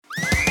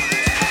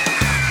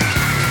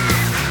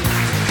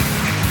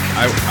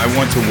I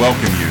want to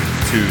welcome you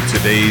to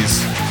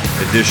today's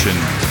edition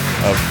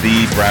of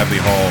the Bradley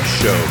Hall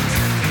Show.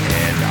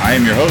 And I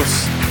am your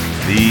host,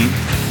 the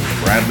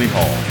Bradley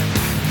Hall.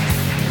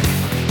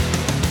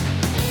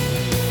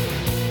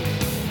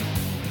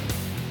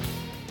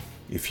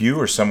 If you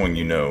or someone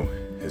you know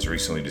has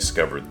recently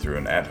discovered through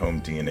an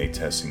at-home DNA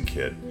testing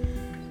kit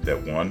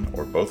that one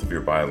or both of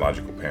your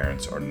biological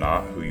parents are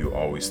not who you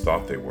always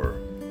thought they were,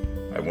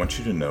 I want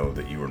you to know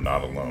that you are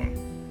not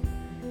alone.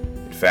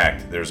 In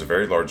fact, there's a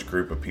very large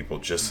group of people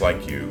just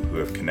like you who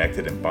have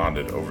connected and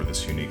bonded over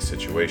this unique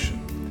situation.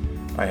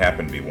 I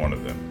happen to be one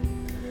of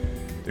them.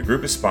 The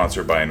group is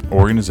sponsored by an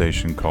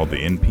organization called the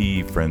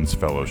NPE Friends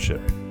Fellowship.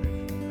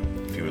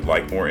 If you would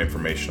like more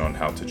information on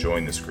how to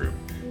join this group,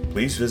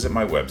 please visit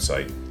my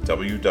website,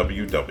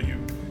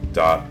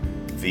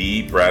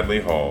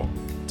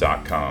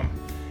 www.thebradleyhall.com,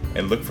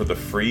 and look for the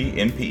free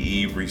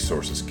NPE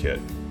Resources Kit.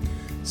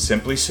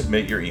 Simply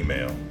submit your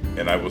email,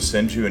 and I will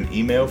send you an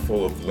email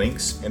full of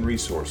links and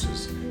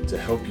resources to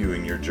help you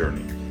in your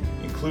journey,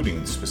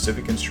 including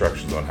specific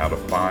instructions on how to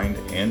find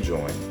and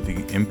join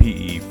the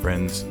NPE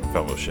Friends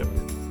Fellowship.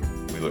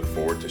 We look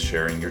forward to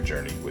sharing your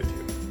journey with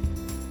you.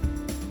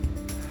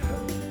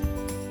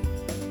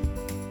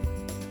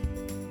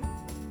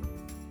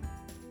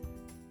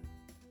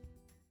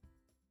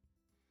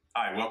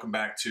 Hi, welcome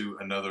back to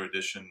another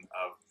edition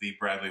of the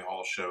Bradley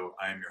Hall Show.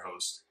 I am your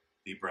host,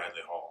 the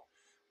Bradley Hall.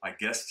 My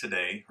guest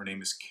today, her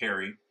name is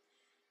Kerry.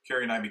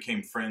 Kerry and I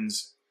became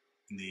friends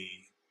in the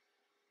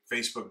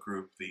Facebook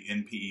group, the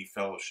NPE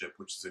Fellowship,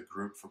 which is a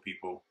group for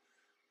people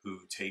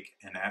who take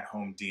an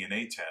at-home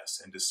DNA test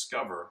and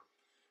discover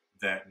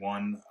that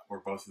one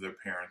or both of their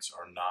parents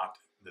are not,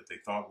 that they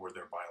thought were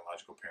their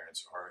biological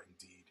parents, are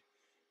indeed,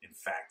 in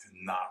fact,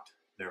 not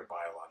their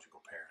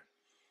biological parent.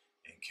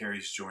 And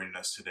Kerry's joining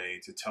us today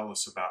to tell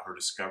us about her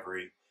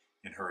discovery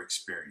and her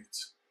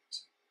experience.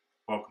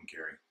 Welcome,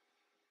 Kerry.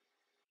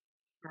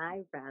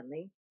 Hi,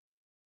 Bradley.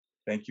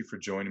 Thank you for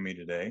joining me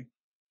today.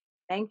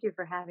 Thank you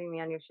for having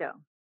me on your show.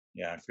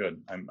 Yeah,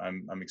 good.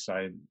 I'm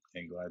excited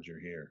and glad you're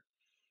here.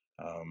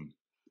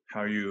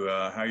 How are you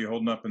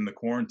holding up in the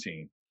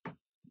quarantine?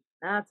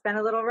 It's been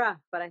a little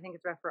rough, but I think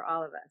it's rough for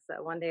all of us.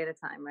 So one day at a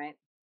time, right?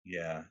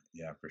 Yeah,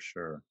 for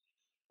sure.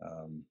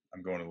 I'm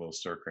going a little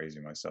stir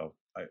crazy myself.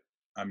 I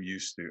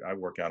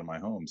work out of my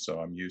home, so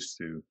I'm used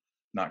to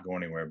not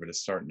going anywhere, but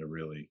it's starting to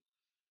really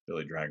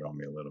drag on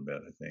me a little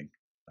bit, I think.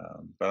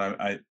 But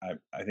I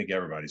think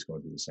everybody's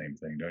going through the same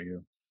thing, don't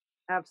you?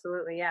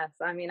 Absolutely, yes.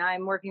 I mean,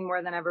 I'm working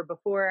more than ever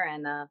before,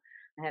 and I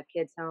have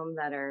kids home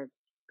that are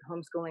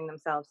homeschooling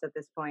themselves at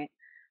this point,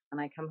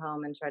 and I come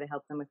home and try to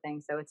help them with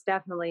things. So it's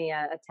definitely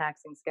a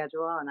taxing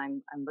schedule, and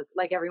I'm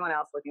like everyone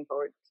else, looking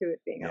forward to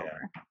it being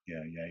over.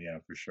 Yeah,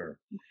 for sure.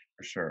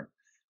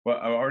 Well,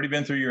 I've already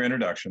been through your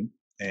introduction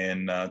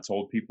and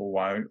told people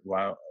why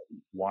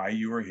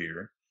you are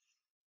here.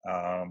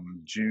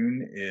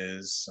 June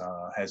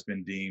has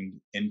been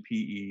deemed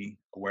NPE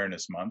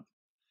Awareness Month,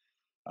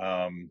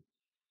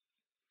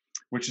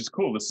 which is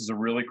cool. This is a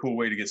really cool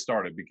way to get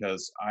started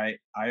because I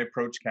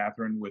approached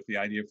Catherine with the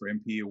idea for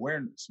NPE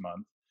Awareness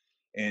Month,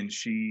 and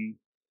she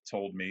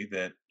told me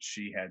that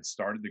she had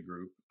started the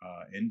group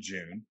in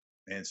June,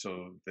 and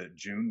so that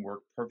June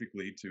worked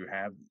perfectly to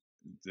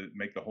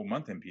make the whole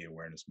month NPE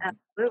Awareness Month.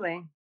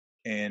 Absolutely.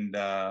 And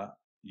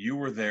you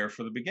were there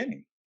for the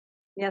beginning.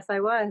 Yes,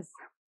 I was.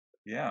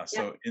 Yeah.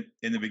 So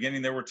in the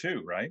beginning, there were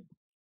two, right?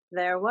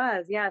 There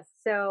was, yes.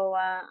 So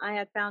I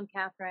had found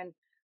Catherine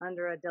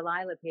under a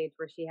Delilah page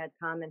where she had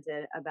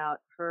commented about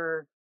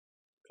her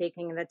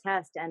taking the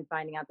test and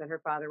finding out that her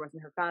father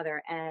wasn't her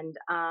father. And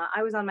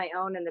I was on my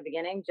own in the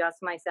beginning,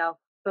 just myself,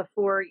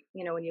 before,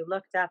 when you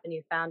looked up and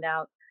you found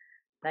out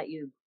that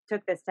you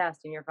took this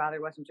test and your father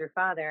wasn't your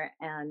father,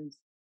 and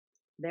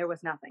there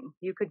was nothing.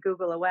 You could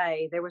Google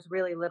away. There was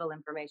really little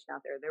information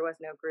out there. There was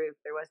no group.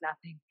 There was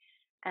nothing.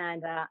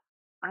 And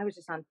I was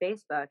just on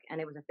Facebook, and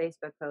it was a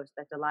Facebook post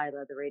that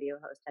Delilah, the radio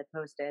host, had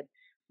posted.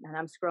 And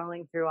I'm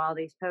scrolling through all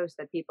these posts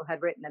that people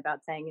had written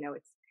about saying,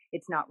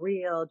 it's not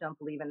real. Don't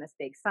believe in this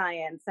fake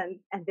science. And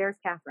there's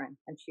Catherine,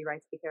 and she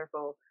writes, "Be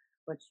careful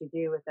what you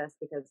do with this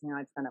because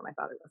I just found out my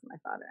father wasn't my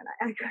father," and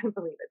I couldn't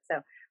believe it.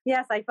 So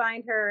yes, I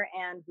find her,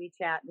 and we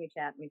chat, and it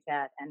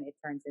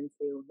turns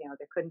into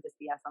there couldn't just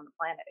be us on the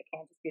planet. It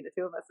can't just be the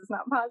two of us. It's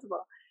not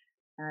possible,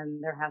 and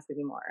there has to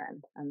be more.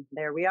 And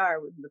there we are.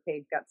 The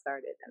page got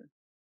started, and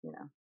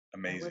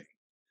Amazing.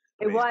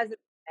 It was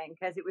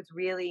because it was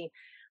really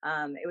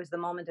it was the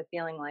moment of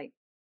feeling like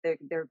there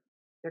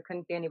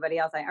couldn't be anybody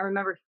else. I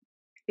remember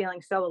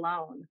feeling so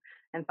alone,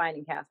 and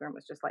finding Catherine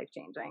was just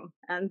life-changing.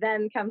 And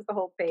then comes the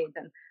whole page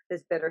and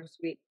this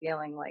bittersweet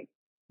feeling like,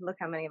 look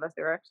how many of us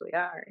there actually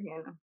are,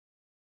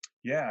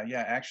 Yeah,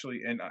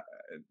 actually, and I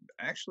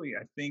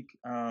think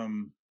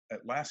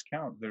at last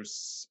count,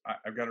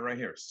 I've got it right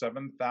here,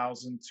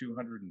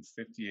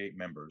 7,258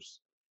 members.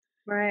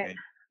 Right.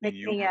 And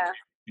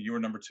you were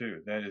number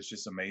 2. That is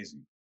just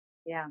amazing.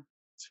 Yeah.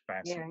 It's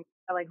fascinating.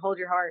 Yeah. I hold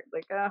your heart,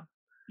 like,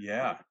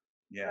 Yeah.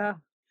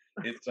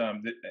 It's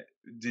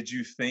did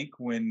you think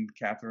when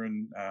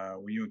when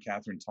you and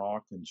Catherine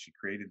talked and she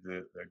created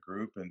the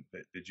group, and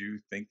did you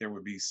think there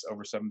would be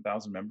over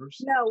 7,000 members?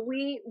 No,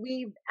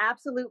 we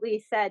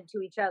absolutely said to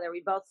each other,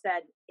 we both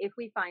said, if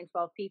we find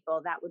 12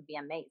 people, that would be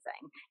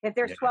amazing. If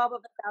there's Yeah, 12 of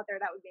us out there,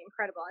 that would be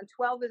incredible. And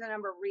 12 is a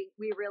number we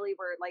really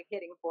were like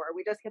hitting for.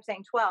 We just kept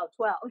saying 12,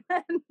 12.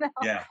 No,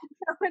 yeah,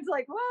 it's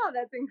like, wow,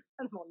 that's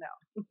incredible.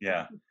 No.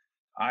 yeah.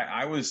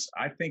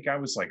 I think I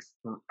was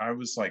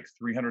like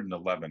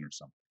 311 or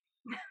something.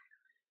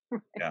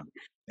 Yeah,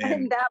 and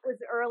And that was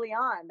early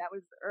on. That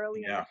was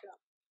early in the yeah, show.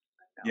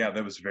 So, yeah,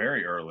 that was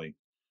very early.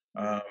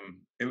 mhm.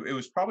 It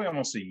was probably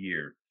almost a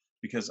year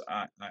because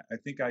I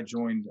think I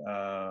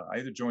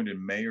either joined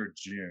in May or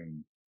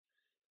June,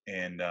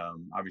 and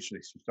obviously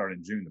she started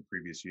in June the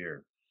previous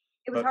year.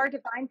 It was But hard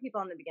to find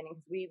people in the beginning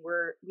because we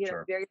had a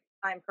sure, very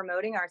hard time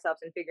promoting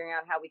ourselves and figuring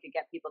out how we could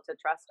get people to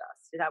trust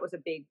us. So that was a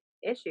big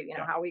issue,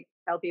 yeah, how we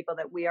tell people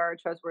that we are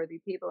trustworthy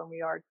people and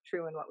we are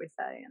true in what we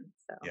say. And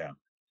so, yeah,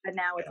 but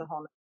now it's yeah, a whole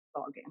nother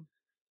ball game.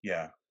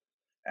 yeah,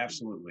 Mm.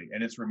 absolutely.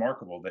 And it's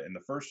remarkable that in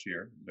the first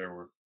year there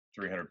were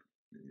 300.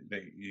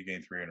 You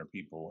gained 300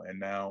 people, and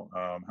now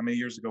how many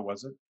years ago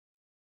was it?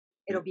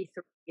 It'll be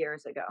 3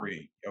 years ago.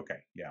 Three. Okay,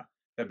 yeah,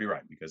 that'd be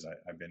right because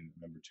I've been a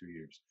member 2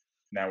 years.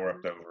 Now we're up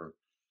Mhm. to over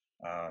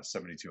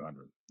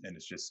 7,200, and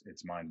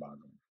it's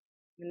mind-boggling.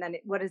 And then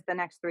what does the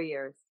next 3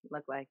 years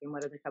look like? And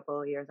what do the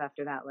couple of years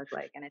after that look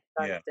like? And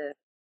Yeah,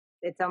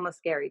 it's almost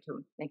scary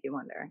to make you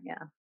wonder.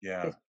 Yeah.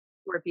 yeah, There's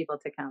more people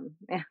to come.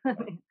 Yeah. yeah.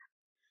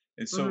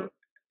 And Hmm. so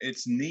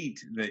it's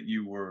neat that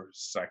you were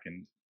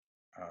second.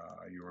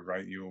 You were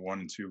right. You were 1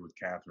 and 2 with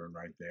Catherine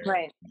right there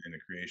Right. in the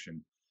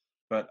creation.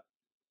 But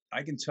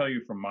I can tell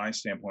you from my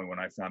standpoint, when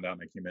I found out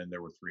and I came in,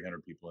 there were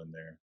 300 people in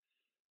there.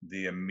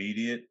 The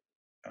immediate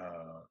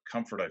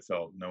comfort I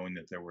felt knowing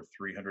that there were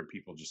 300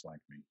 people just like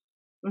me.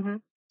 Hmm.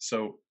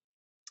 So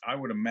I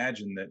would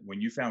imagine that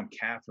when you found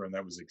Catherine,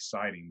 that was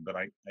exciting. But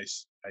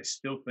I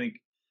still think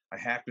I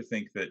have to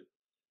think that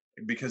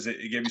because it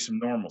gave you some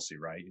normalcy,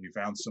 right? You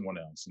found someone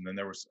else, and then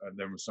there was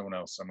someone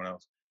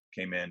else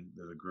came in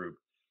to the group.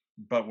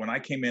 But when I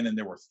came in and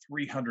there were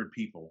 300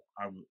 people,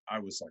 I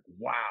was like,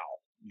 wow,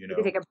 you You could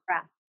know, take a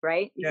breath,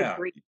 right? You could yeah,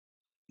 breathe.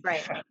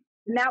 Right. yeah,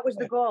 And that was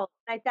the yeah, goal.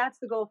 Like, that's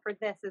the goal for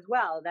this as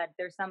well, that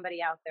there's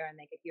somebody out there and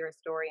they could hear a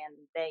story and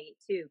they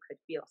too could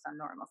feel some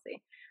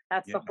normalcy.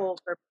 That's the yeah, whole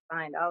purpose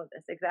behind all of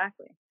this.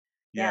 Exactly.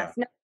 yeah, Yes.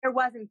 No, there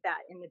wasn't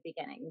that in the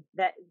beginning.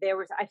 That there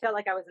was, I felt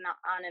like I was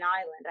on an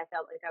island. I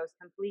felt like I was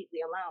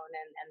completely alone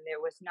and there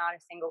was not a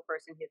single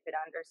person who could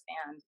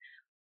understand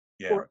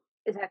yeah, or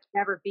is that could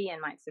ever be in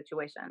my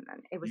situation.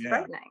 And it was yeah.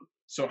 frightening.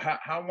 So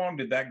how long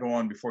did that go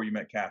on before you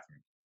met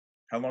Catherine?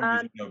 How long did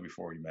Um, you know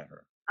before you met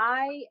her?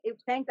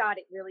 thank God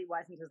it really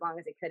wasn't as long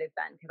as it could have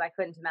been because I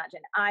couldn't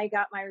imagine. I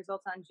got my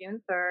results on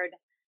June 3rd,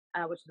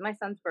 which was my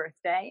son's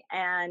birthday,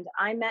 and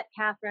I met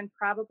Catherine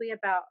probably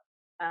about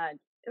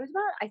it was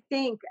about I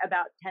think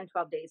about 10,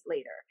 12 days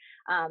later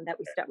that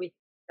we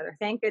together.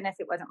 Thank goodness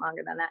it wasn't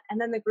longer than that. And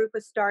then the group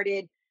was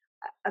started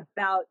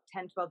about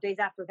 10, 12 days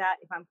after that,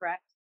 if I'm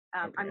correct.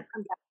 Okay, I'm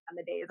bad on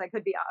the days. I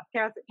could be off.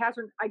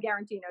 Catherine, I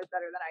guarantee knows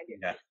better than I do.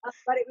 yeah,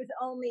 But it was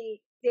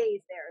only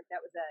days there that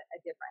was a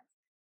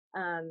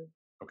difference.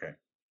 okay,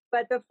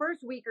 But the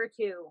first week or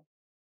two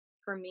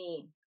for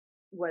me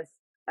was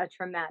a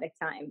traumatic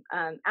time.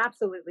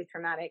 Absolutely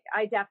traumatic.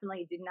 I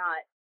definitely did not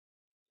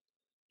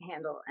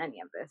handle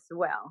any of this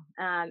well.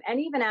 And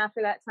even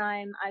after that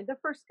time, the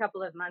first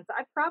couple of months,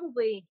 I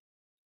probably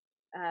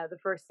the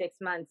first 6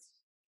 months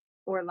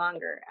or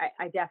longer,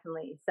 I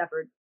definitely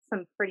suffered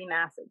some pretty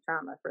massive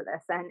trauma for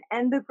this,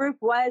 and the group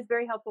was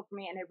very helpful for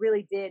me, and it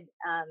really did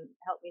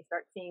help me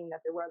start seeing that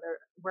there were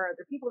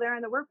other people there,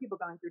 and there were people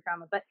going through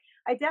trauma. But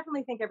I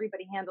definitely think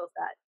everybody handles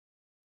that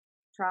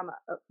trauma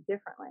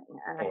differently, oh,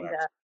 and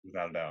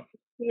without a doubt,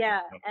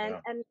 yeah, without a and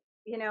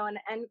doubt.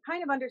 and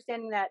kind of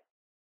understanding that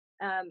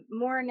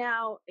more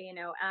now,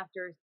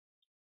 after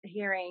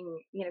hearing,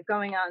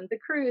 going on the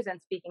cruise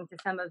and speaking to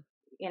some of,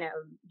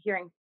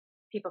 hearing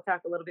people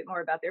talk a little bit more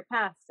about their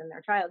past and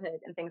their childhood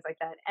and things like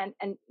that.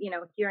 And,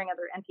 hearing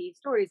other NPE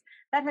stories,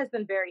 that has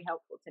been very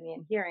helpful to me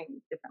in hearing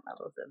different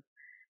levels of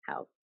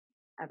how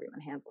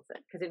everyone handles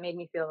it. Cause it made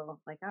me feel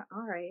like, "Oh,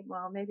 all right,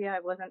 well, maybe I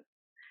wasn't,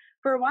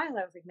 for a while,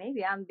 I was like,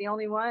 maybe I'm the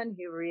only one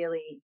who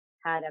really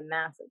had a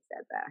massive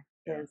setback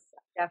Yeah. because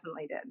I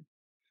definitely did.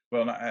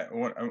 Well, and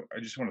I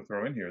just want to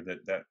throw in here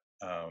that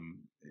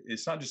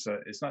it's not just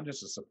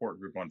a support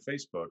group on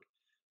Facebook.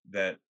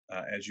 That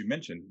as you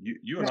mentioned,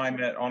 you and I Right.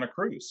 met on a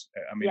cruise.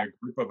 I mean, Yeah. a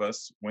group of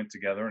us went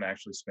together and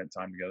actually spent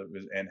time together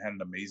and had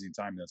an amazing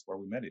time. That's where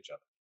we met each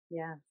other.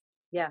 Yeah.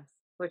 Yes.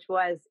 Which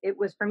was it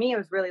was for me, it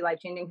was really life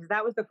changing because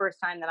that was the first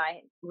time that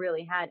I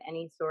really had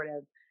any sort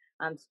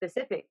of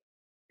specific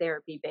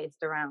therapy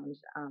based around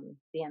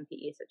the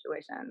MPE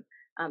situation.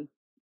 Um,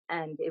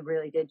 and it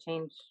really did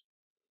change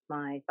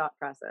my thought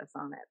process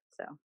on it.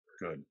 So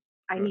Good,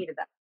 I good. needed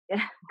that. Yeah,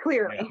 Yeah,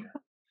 clearly.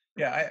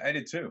 yeah, I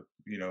did too.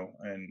 You know,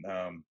 and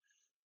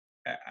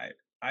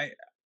I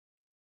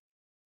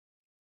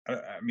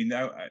I mean,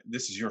 now,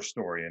 this is your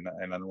story, and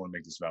I don't want to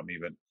make this about me,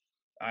 but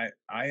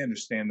I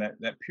understand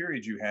that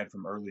period you had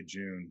from early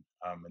June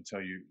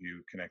until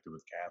you connected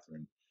with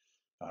Catherine.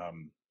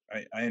 Um,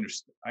 I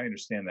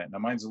understand that. Now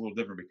mine's a little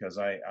different because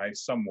I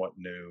somewhat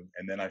knew,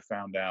 and then I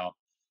found out,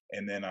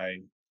 and then I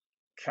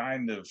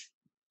kind of,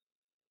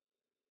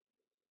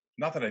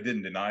 not that I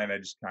didn't deny it, I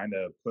just kind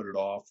of put it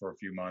off for a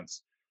few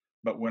months.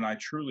 But when I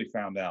truly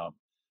found out,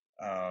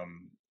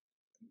 um,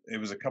 it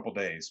was a couple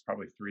days,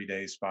 probably 3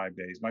 days, 5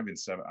 days, might have been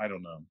seven. I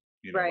don't know.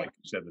 Right. Like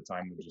you said, the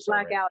time was just all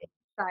ran. Blackout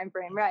time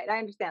frame. Right. I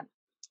understand.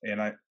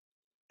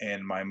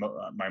 And my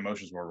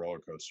emotions were a roller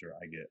coaster.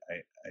 I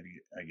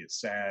get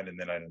sad, and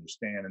then I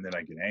understand, and then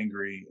I get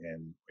angry,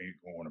 and I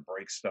want to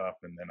break stuff,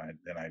 and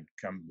then I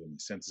come to my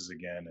senses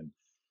again.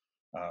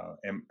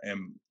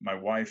 And my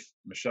wife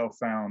Michelle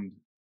found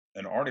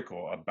an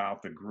article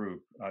about the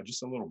group,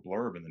 just a little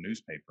blurb in the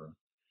newspaper,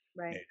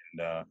 Right.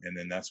 and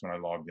then that's when I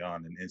logged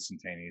on, and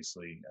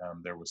instantaneously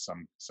there was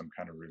some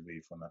kind of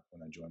relief when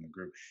I joined the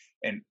group.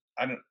 And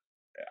I don't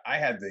I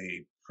had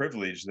the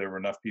privilege, there were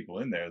enough people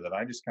in there that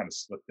I just kind of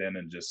slipped in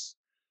and just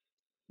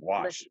Listen.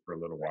 watched for a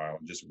little while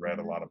and just read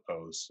a Mhm. lot of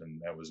posts,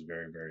 and that was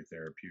very, very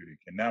therapeutic.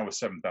 And now with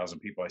 7,000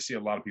 people, I see a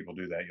lot of people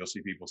do that. You'll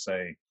see people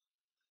say,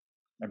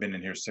 I've been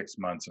in here 6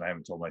 months and I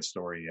haven't told my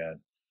story yet.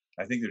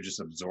 I think they're just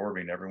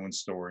absorbing everyone's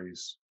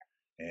stories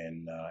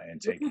and Which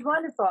is taking.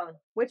 wonderful,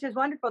 which is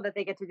wonderful that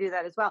they get to do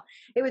that as well.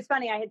 It was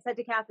funny. I had said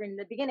to Catherine in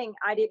the beginning,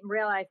 I didn't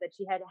realize that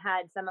she had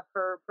had some of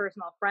her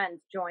personal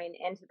friends join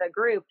into the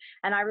group.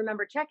 And I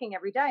remember checking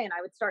every day, and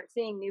I would start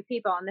seeing new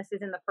people. And this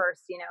is in the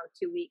first,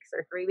 2 weeks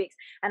or 3 weeks.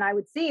 And I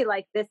would see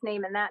like this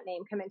name and that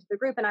name come into the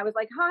group. And I was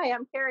like, hi,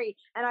 I'm Kerry.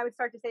 And I would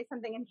start to say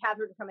something, and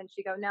Catherine would come in and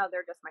she'd go, no,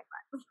 they're just my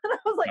friends. And I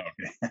was like,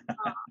 Okay.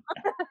 oh.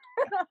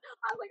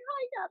 I was like,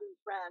 hi,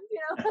 Catherine's friends.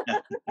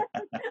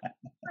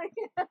 Like,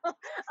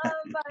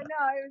 but no,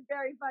 it was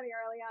very funny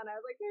early on. I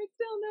was like, there's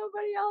still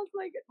nobody else.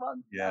 Like, well,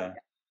 Yeah.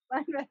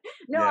 okay.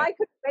 No, Yeah. I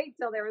couldn't wait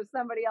till there was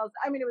somebody else.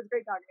 I mean, it was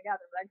great talking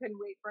together, but I couldn't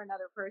wait for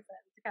another person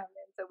to come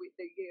in so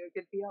you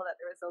could feel that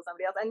there was still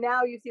somebody else. And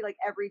now you see, like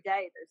every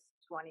day, there's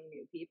 20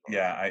 new people.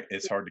 Yeah.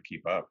 It's hard to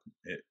keep up.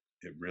 It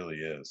really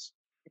is.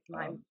 It's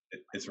my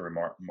It's a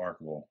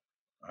remarkable.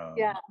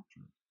 yeah.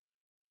 Um,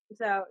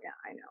 So yeah,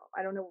 I know.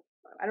 I don't know.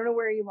 I don't know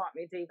where you want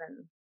me to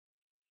even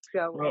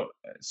go with. well,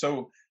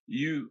 so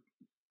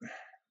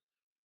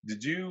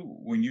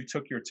when you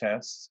took your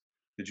test,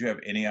 did you have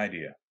any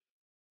idea?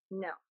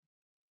 No,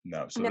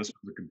 No. So no. this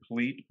was a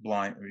complete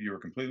blind. You were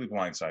completely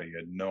blindsided. You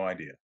had no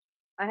idea.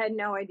 I had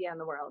no idea in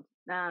the world.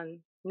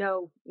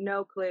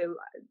 No clue.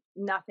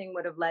 Nothing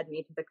would have led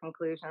me to the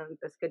conclusion that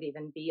this could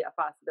even be a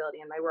possibility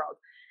in my world.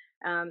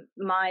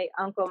 My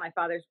uncle, my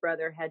father's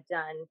brother, had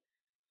done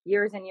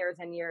years and years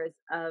and years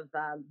of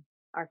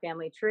our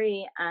family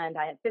tree, and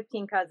I had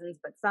 15 cousins,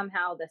 but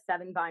somehow the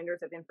 7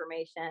 binders of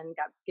information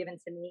got given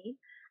to me.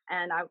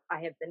 And I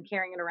have been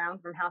carrying it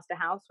around from house to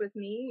house with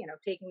me,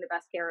 taking the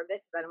best care of it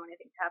because I don't want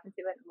anything to happen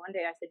to it. And one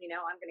day I said,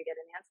 I'm going to get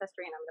an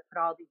ancestry and I'm going to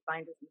put all these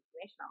binders of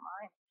information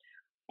online.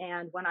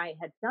 And when I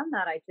had done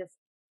that, I just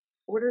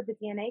ordered the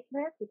DNA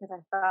kit because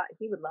I thought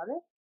he would love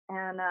it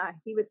and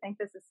he would think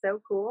this is so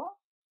cool.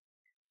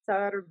 So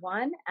I ordered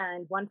one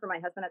and one for my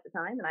husband at the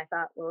time. And I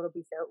thought, well,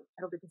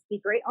 it'll just be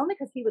great only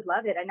because he would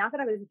love it. And not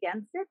that I was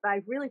against it, but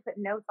I really put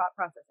no thought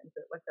process into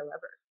it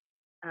whatsoever.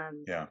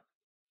 Um, Yeah.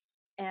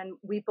 and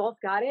we both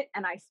got it.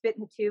 And I spit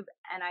in the tube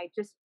and I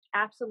just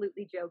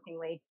absolutely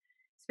jokingly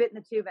spit in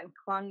the tube and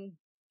clung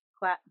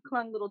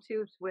little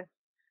tubes with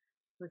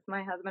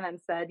my husband and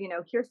said,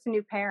 here's to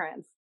new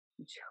parents,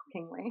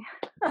 jokingly.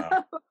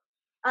 Wow.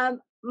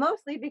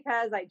 Mostly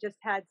because I just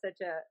had such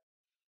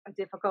a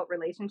difficult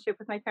relationship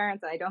with my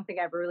parents. I don't think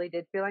I ever really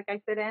did feel like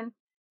I fit in.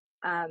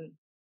 Um,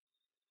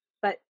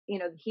 but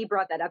he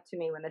brought that up to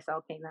me when this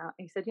all came out.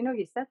 He said,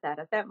 you said that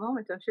at that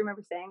moment. Don't you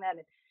remember saying that?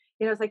 And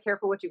it's like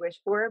careful what you wish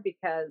for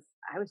because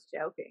I was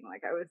joking.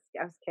 Like I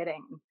was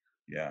kidding.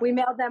 Yeah. We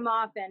mailed them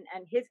off and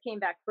his came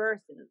back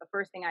first. And the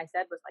first thing I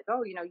said was like,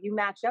 oh, you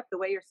match up the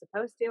way you're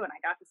supposed to. And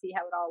I got to see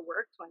how it all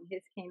worked when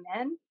his came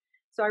in.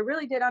 So I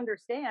really did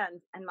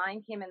understand. And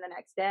mine came in the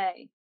next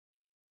day.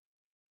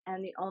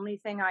 And the only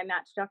thing I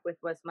matched up with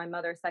was my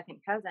mother's second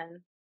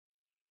cousin,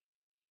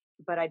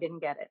 but I didn't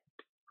get it.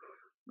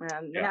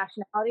 The Yeah.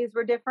 nationalities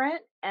were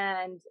different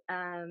and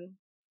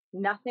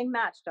nothing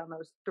matched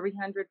almost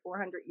 300,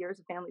 400 years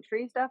of family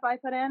tree stuff I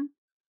put in.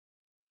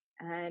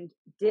 And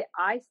the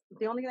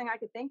only thing I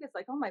could think is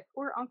like, oh, my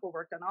poor uncle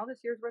worked on all this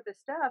year's worth of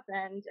stuff.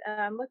 And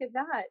look at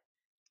that.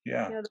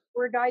 Yeah. The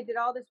poor guy did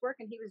all this work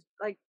and he was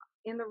like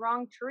in the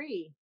wrong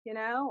tree,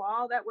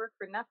 all that work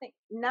for nothing.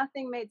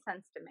 Nothing made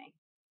sense to me.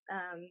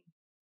 Um,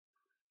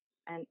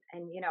 and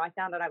I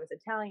found out I was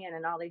Italian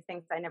and all these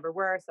things I never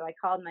were. So I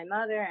called my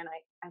mother and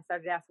I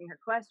started asking her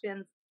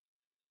questions.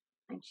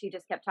 And she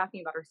just kept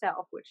talking about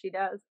herself, which she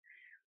does.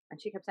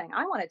 And she kept saying,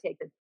 I want to take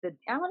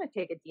I want to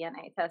take a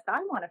DNA test.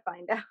 I want to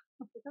find out. I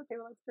was like, okay,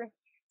 well, that's great.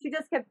 She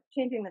just kept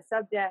changing the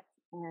subject.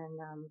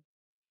 And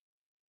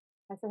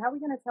I said, how are we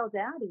going to tell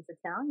dad he's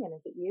Italian?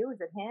 Is it you?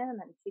 Is it him?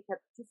 And she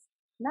kept just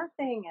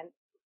nothing. And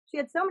she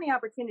had so many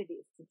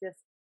opportunities to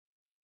just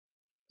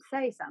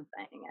say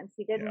something, and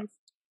she Yeah. didn't.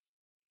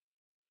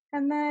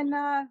 And then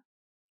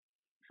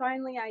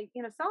finally, I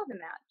saw the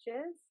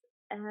matches,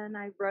 and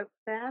I wrote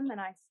them,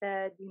 and I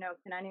said,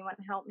 can anyone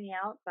help me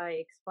out by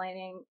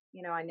explaining,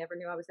 I never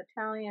knew I was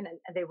Italian, and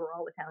they were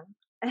all Italian,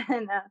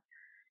 and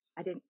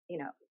I didn't,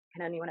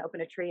 can anyone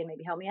open a tree and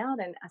maybe help me out?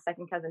 And a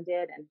second cousin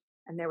did,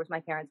 and there was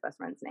my parents' best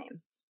friend's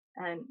name,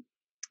 and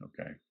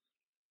Okay.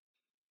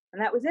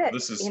 and that was it.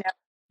 This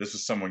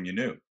is someone you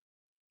knew.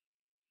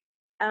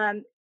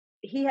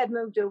 He had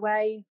moved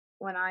away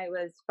when I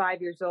was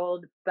 5 years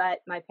old, but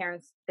my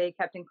parents, they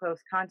kept in close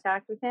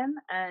contact with him,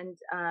 and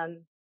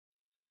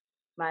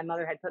my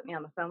mother had put me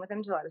on the phone with him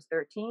until I was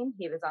 13.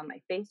 He was on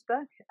my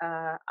Facebook.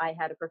 I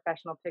had a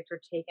professional picture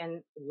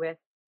taken with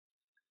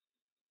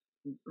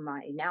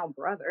my now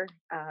brother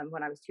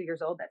when I was 2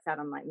 years old that sat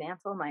on my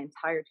mantle my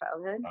entire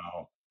childhood.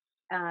 Wow.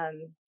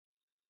 Um,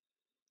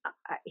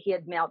 he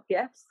had mailed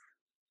gifts,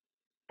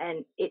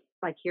 and it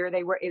like here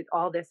they were.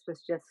 All this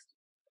was just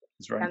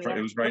It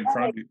was right in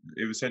front of you.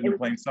 It was hidden in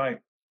plain sight.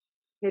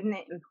 Hidden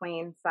in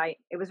plain sight.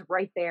 It was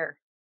right there.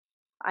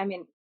 I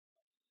mean,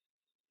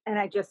 and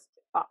I just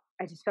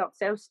felt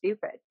so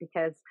stupid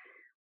because,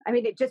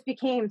 it just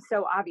became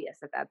so obvious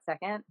at that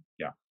second.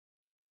 Yeah.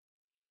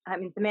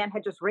 The man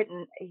had just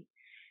written.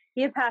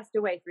 He had passed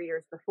away 3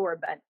 years before,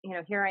 but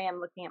here I am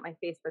looking at my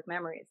Facebook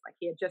memories. Like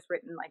he had just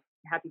written like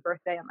 "Happy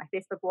Birthday" on my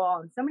Facebook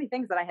wall, and so many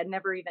things that I had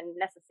never even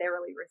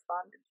necessarily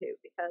responded to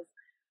because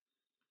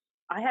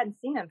I hadn't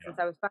seen him since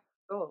I was 5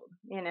 years old.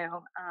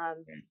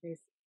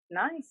 He's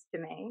nice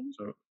to me.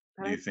 So,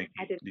 do you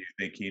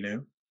think he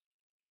knew?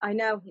 I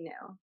know he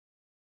knew.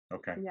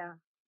 Okay. Yeah.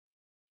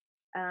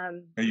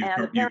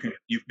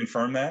 You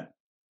confirm that?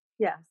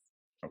 Yes.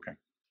 Okay.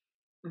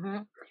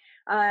 Mm-hmm.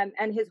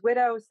 And his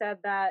widow said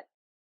that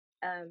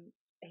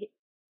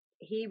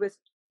he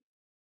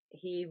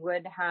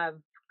would have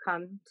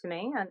come to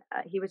me, and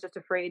he was just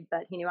afraid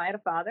that he knew I had a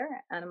father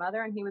and a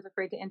mother, and he was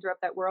afraid to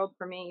interrupt that world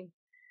for me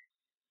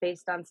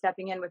based on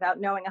stepping in without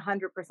knowing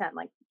 100%.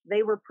 Like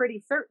they were pretty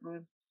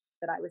certain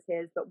that I was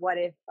his, but what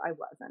if I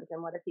wasn't?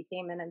 And what if he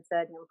came in and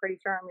said, I'm pretty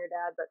sure I'm your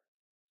dad, but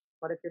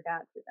what if your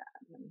dad's your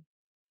dad? And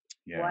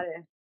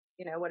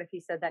what if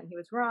he said that and he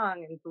was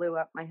wrong and blew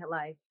up my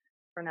life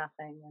for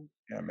nothing? And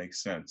yeah, it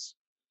makes sense.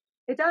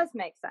 It does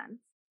make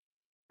sense.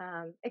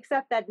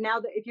 Except that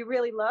now that if you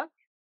really look,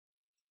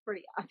 it's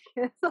pretty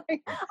obvious.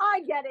 Like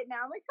I get it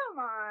now. I'm like, come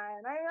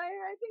on.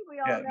 I think we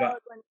all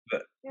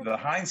know. The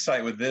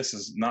hindsight with this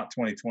is not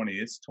 2020.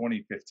 It's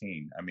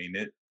 2015. I mean,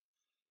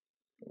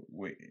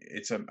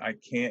 I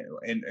can't,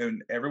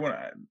 and everyone,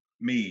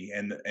 me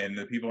and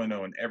the people I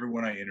know and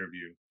everyone I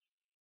interview,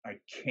 I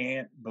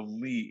can't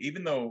believe,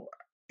 even though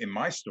in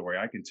my story,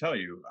 I can tell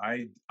you,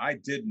 I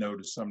did know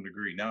to some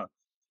degree. Now,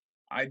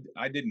 I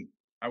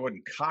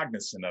wasn't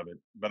cognizant of it,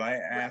 but I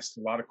asked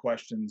a lot of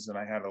questions and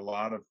I had a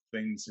lot of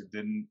things that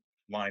didn't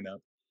line up.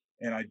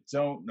 And I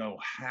don't know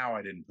how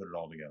I didn't put it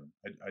all together.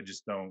 I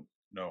just don't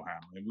know how.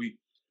 And we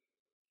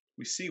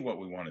see what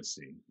we want to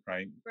see,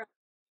 right?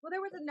 Well,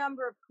 there was a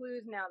number of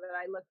clues now that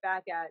I look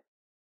back at.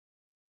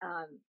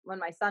 When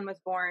my son was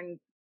born,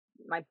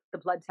 the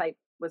blood type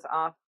was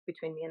off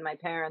between me and my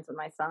parents and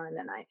my son,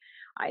 and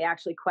I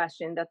actually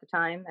questioned at the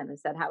time, and I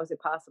said, how is it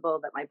possible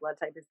that my blood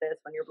type is this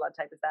when your blood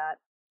type is that?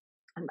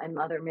 And my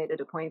mother made it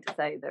a point to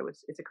say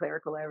it's a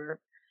clerical error.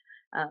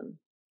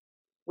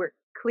 We're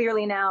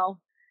clearly now,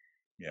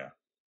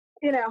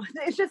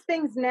 it's just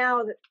things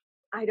now that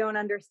I don't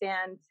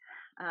understand.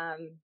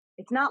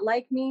 It's not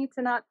like me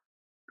to not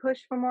push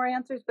for more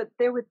answers, but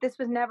this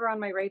was never on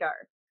my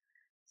radar.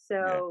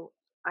 So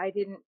I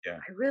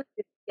really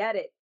didn't get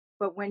it.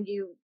 But when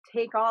you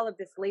take all of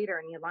this later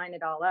and you line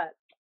it all up,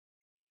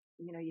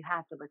 you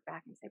have to look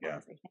back and say, what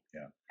was I thinking?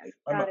 Yeah.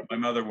 My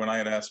mother, when I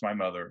had asked my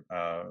mother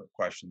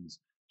questions,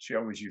 she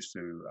always used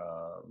to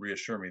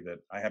reassure me that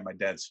I had my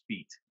dad's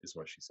feet, is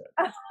what she said.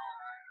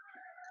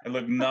 I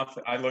look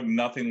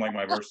nothing like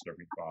my birth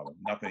certificate father.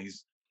 Nothing.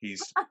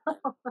 He's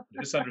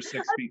just under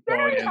 6 feet tall.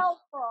 Very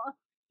helpful.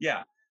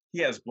 Yeah.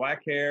 He has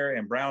black hair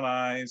and brown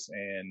eyes,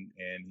 and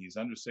he's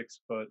under 6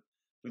 foot.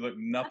 We look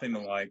nothing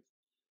alike.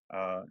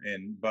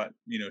 But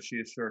she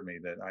assured me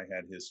that I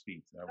had his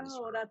feet. That's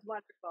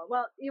wonderful.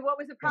 Well, what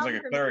was the problem? It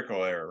was like a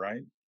clerical error,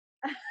 right?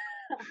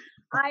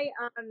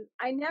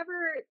 I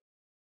never.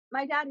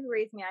 My dad, who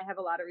raised me, I have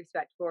a lot of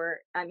respect for.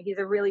 He's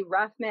a really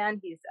rough man.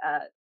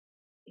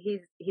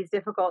 He's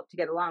difficult to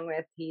get along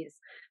with. He's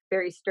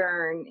very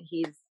stern.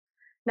 He's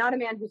not a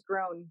man who's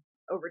grown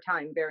over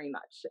time very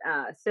much.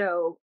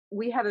 So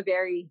we have a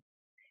very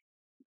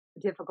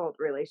difficult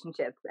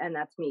relationship, and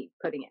that's me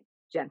putting it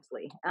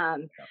gently.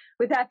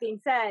 With that being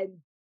said,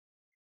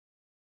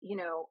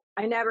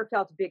 I never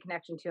felt a big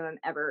connection to him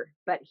ever,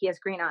 but he has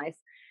green eyes.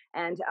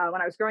 And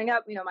when I was growing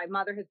up, my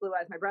mother has blue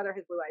eyes, my brother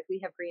has blue eyes, we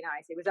have green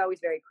eyes. It was always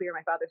very clear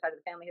my father's side of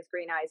the family has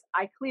green eyes.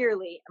 I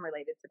clearly am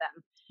related to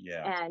them.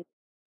 Yeah. And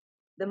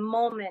the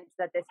moment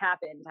that this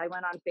happened, I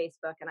went on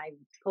Facebook and I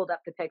pulled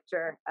up the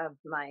picture of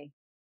my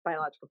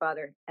biological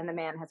father, and the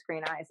man has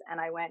green eyes. And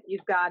I went,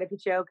 you've got to be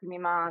joking me,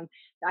 Mom.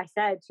 I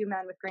said 2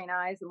 men with green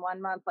eyes in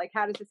 1 month. Like,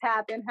 how does this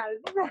happen? How does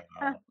this happen?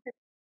 Wow.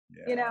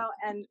 Yeah.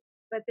 And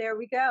but there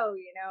we go.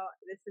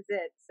 This is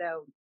it.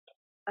 So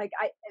like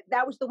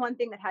that was the one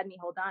thing that had me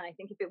hold on. I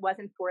think if it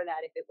wasn't for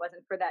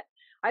that,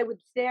 I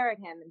would stare at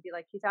him and be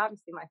like, he's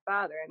obviously my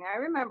father. And I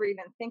remember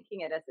even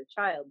thinking it as a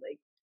child, like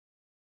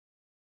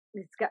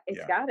it's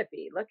Yeah. got to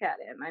be. Look at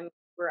him. I mean,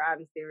 we're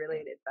obviously Yeah.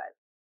 related, but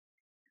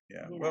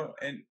Yeah. you know, Well,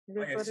 and it is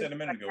like I what it said a is.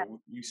 minute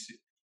ago, we see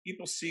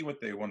people see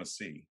what they want to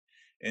see,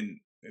 and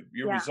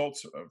your Yeah.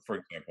 results. For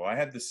example, I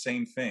had the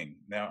same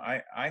thing. Now,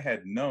 I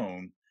had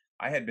known,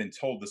 I had been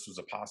told this was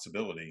a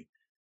possibility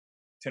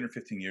 10 or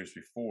 15 years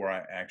before I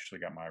actually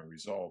got my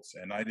results,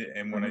 and I did.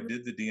 And when I Hmm.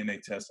 did the DNA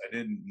test, I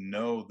didn't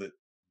know that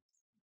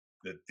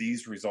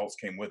these results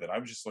came with it. I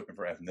was just looking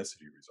for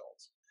ethnicity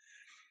results.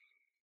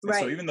 And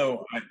so Right. even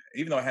though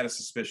I had a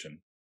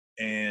suspicion,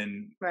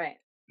 and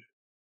Right.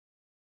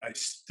 I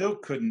still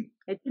couldn't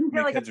It didn't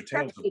feel make like a heads or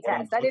tails of pregnancy what I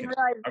test. was I didn't looking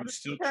at. realize I it was was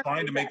still a trying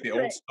pregnancy to make the test.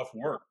 old Right. stuff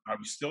work. I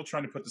was still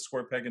trying to put the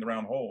square peg in the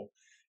round hole,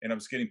 and I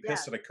was getting pissed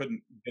Yes. that I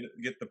couldn't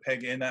get the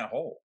peg in that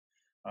hole.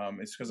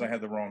 It's because I Mhm.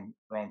 had the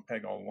wrong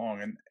peg all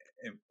along, and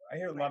I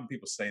hear a Right. lot of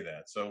people say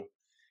that. So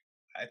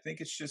I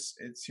think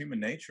it's human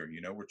nature.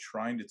 We're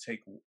trying to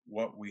take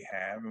what we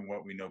have and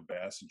what we know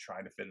best and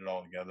try to fit it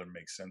all together and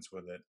make sense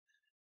with it.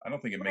 I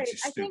don't think it makes Right.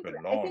 you I think. stupid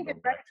at I all. think. Going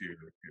back to your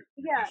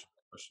Yeah. initial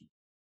question.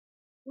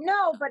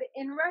 No, but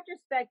in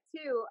retrospect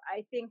too,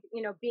 I think,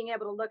 being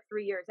able to look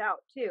 3 years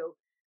out too,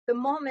 the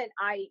moment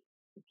I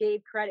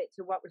gave credit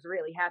to what was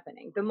really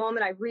happening, the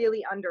moment I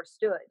really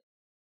understood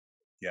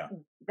Yeah,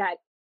 that,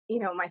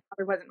 my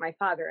father wasn't my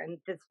father and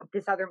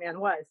this other man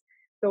was,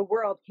 the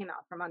world came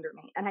out from under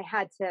me. And I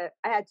had to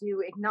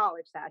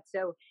acknowledge that.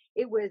 So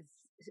it was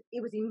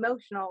it was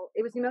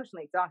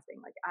emotionally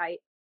exhausting. Like I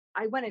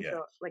went into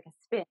yeah, like a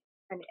spin.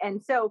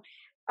 And so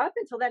up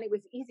until then it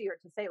was easier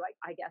to say, like,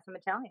 I guess I'm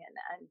Italian,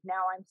 and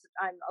now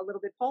I'm a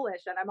little bit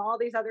Polish, and I'm all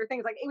these other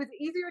things. Like, it was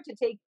easier to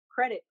take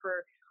credit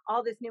for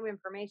all this new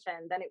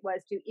information than it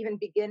was to even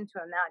begin to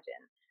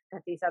imagine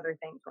that these other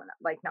things were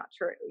not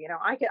true.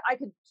 I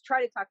could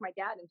try to talk my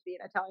dad into being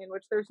Italian,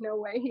 which there's no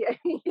way he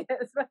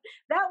is. But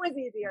that was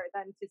easier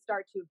than to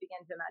start to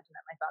begin to imagine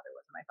that my father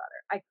wasn't my father.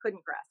 I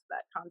couldn't grasp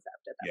that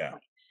concept at that yeah,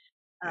 point.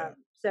 yeah.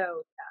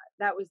 So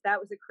that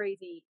was a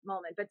crazy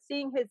moment. But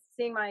seeing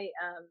my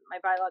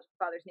biological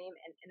father's name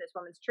in this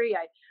woman's tree,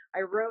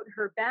 I wrote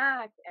her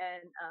back,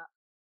 and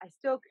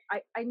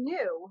I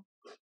knew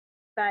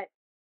that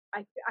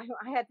I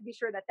had to be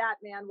sure that that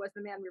man was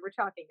the man we were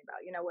talking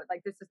about. What,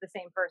 like, this is the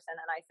same person.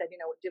 And I said,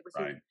 was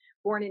he Right.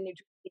 born in New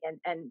Jersey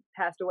and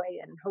passed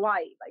away in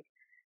Hawaii? Like,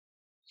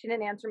 she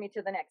didn't answer me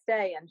till the next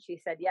day, and she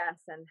said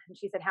yes, and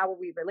she said, how were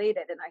we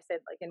related? And I said,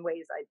 like, in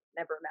ways I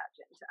never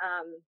imagined.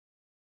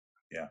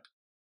 Yeah.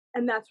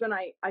 And that's when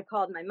I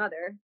called my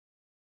mother,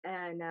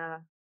 and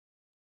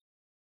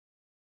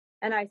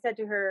I said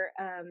to her,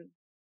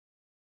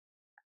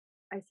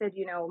 I said,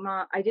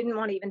 Mom, I didn't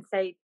want to even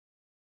say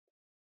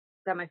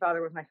that my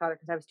father was my father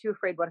because I was too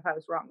afraid. What if I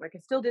was wrong? Like, I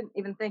still didn't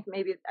even think,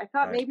 maybe I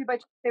thought Right. maybe by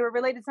they were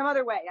related some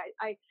other way.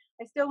 I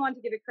still wanted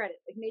to give it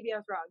credit. Like, maybe I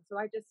was wrong. So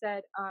I just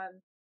said, I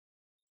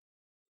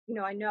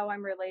know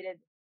I'm related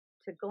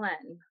to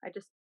Glenn. I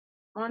just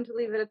wanted to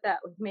leave it at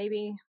that. Like,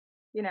 maybe,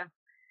 you know.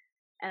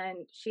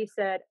 And she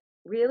said,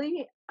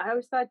 really? I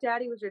always thought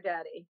Daddy was your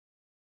daddy.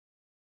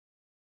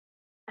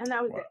 And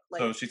that was Wow. it.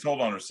 Like, So she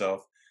told on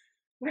herself.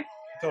 She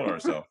told on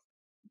herself.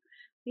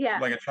 yeah,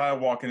 Like a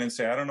child walking in and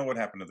say, I don't know what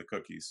happened to the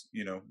cookies,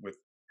 with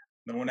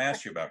no one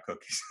asked you about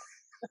cookies.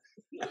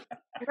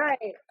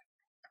 right.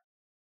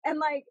 And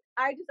like,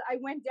 I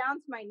went down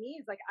to my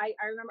knees. Like, I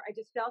remember I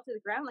just fell to the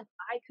ground. Like,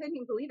 I couldn't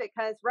even believe it.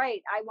 Cause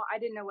right. I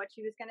didn't know what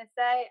she was going to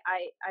say.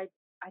 I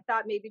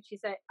thought maybe she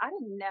said, I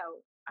didn't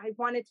know. I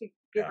wanted to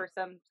give Yeah. her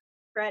some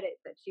credit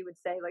that she would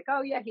say, like,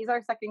 oh yeah, he's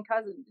our second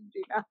cousin. Did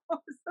you know?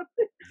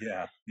 Something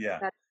Yeah. Yeah.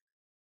 that,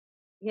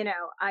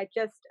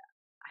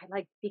 I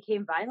like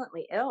became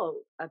violently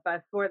ill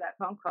before that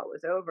phone call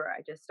was over.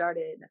 I just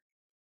started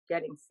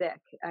getting sick.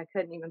 I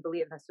couldn't even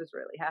believe this was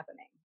really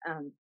happening.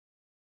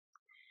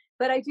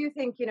 But I do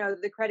think,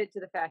 the credit to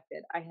the fact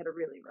that I had a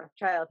really rough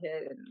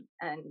childhood,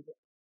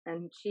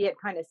 and she had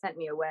kind of sent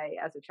me away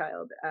as a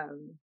child.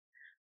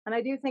 And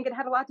I do think it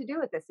had a lot to do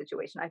with this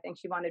situation. I think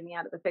she wanted me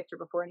out of the picture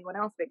before anyone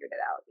else figured it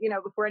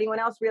out. Before anyone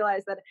else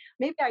realized that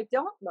maybe I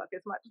don't look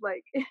as much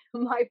like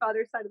my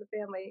father's side of the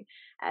family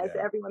as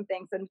Yeah. everyone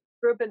thinks. And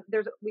grew up in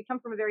we come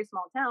from a very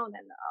small town,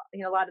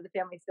 and a lot of the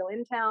family's still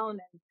in town,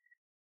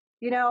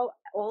 and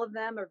all of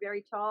them are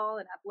very tall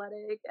and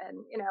athletic,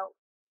 and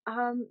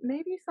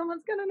maybe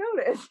someone's gonna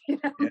notice.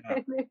 Yeah.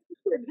 Maybe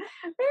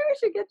we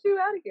should get you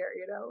out of here.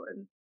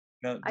 And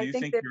Now, do I you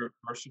think think that your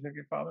birth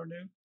certificate father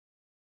knew?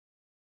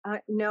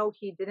 no,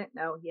 he didn't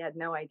know. He had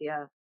no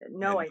idea. He had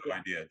No no idea.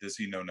 idea. Does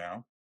he know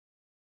now?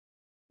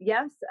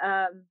 Yes,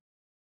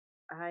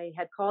 I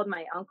had called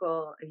my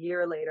uncle a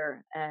year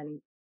later and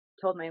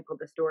told my uncle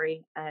the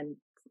story and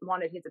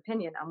wanted his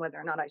opinion on whether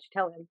or not I should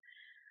tell him.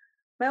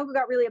 my uncle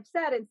got really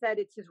upset and said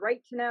it's his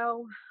right to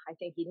know. I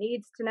think he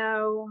needs to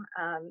know.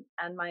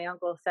 And my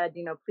uncle said,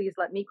 please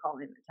let me call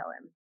him and tell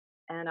him.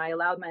 And I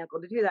allowed my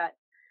uncle to do that.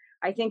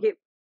 I think it,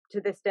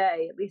 to this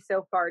day, at least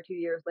so far, 2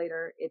 years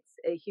later, it's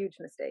a huge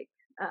mistake.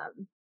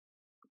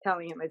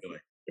 Telling him it's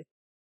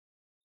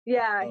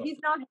yeah, Oh, he's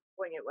not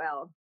handling it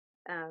well.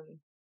 Um,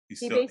 he's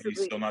he he's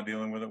basically, still not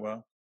dealing with it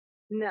well.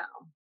 no,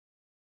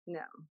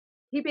 no.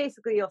 He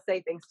basically will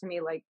say things to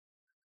me like,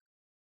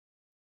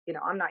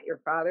 I'm not your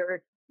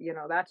father,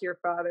 that's your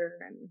father.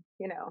 And,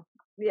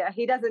 yeah,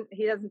 he doesn't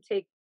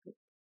take,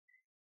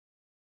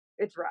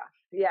 it's rough.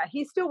 Yeah,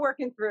 he's still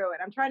working through it.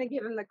 I'm trying to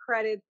give him the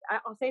credit.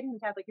 I'll say to him,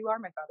 Dad, like, you are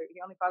my father. You're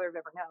the only father I've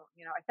ever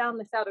known. I found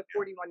this out at Yeah.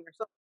 41 years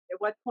old. At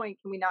what point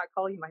can we not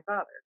call you my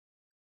father?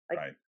 Like,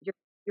 Right.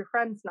 your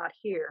friend's not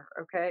here,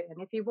 okay?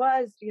 And if he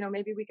was,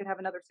 maybe we could have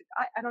another.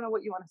 I don't know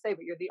what you want to say,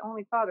 but you're the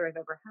only father I've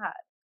ever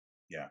had.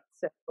 Yeah.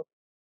 So,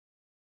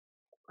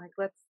 like,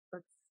 let's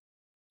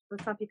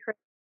not be crazy.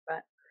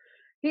 But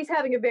he's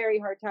having a very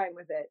hard time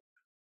with it.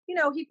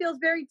 He feels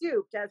very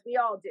duped, as we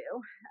all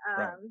do.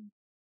 Right.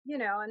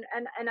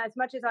 And as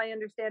much as I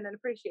understand and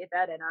appreciate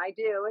that, and I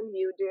do, and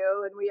you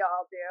do, and we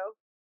all do,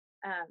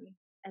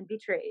 and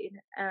betrayed.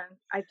 And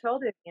I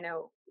told him,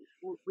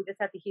 we just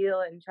have to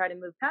heal and try to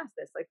move past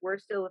this. Like, we're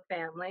still a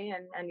family,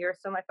 and you're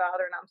still my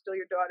father, and I'm still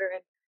your daughter,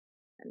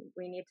 and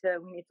we need to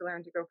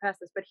learn to grow past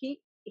this. But he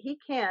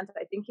can't.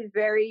 I think he's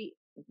very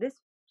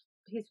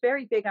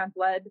big on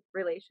blood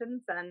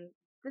relations, and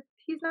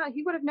he's not.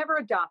 He would have never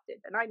adopted,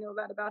 and I know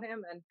that about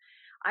him. And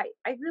I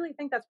really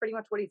think that's pretty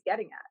much what he's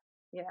getting at.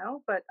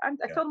 But I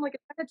Yeah. told him, like,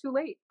 it's kind of too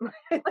late.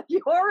 Like,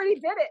 you already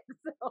did it.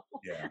 So,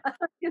 Yeah. I'm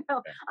here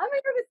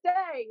to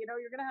stay.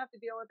 You're gonna have to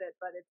deal with it.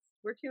 But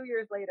we're 2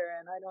 years later,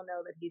 and I don't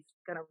know that he's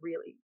gonna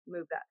really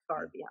move that Yeah.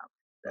 far beyond.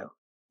 So Well,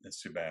 that's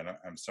too bad.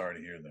 I'm sorry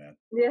to hear that.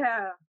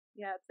 yeah.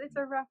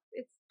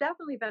 It's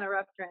definitely been a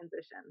rough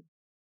transition.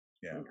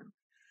 Yeah. You know.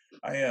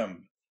 I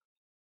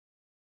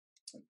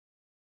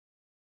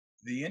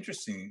the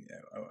interesting.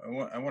 I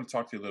want to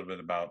talk to you a little bit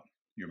about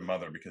your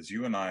mother, because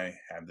you and I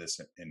have this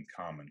in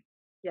common.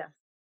 Yes.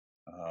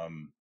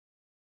 Um,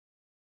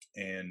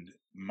 and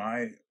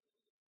my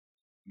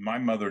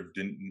mother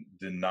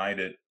denied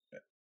it.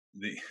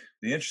 the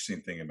The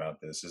interesting thing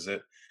about this is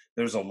that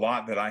there's a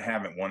lot that I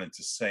haven't wanted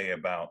to say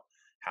about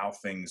how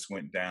things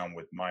went down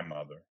with my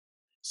mother.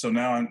 So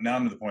now I'm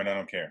to the point I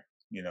don't care.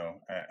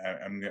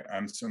 I'm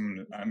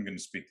going to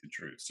speak the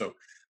truth. So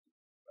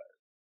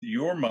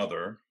your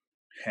mother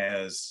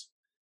has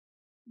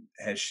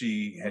has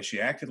she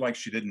acted like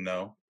she didn't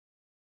know?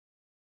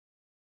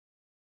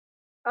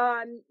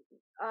 Um.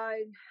 Uh.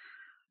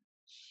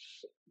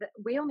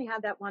 We only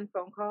had that one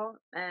phone call,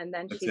 and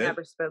then That's she it.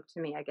 never spoke to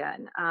me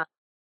again.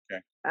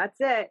 Okay. That's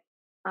it.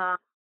 Uh,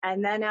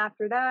 and then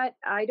after that,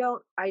 I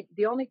don't.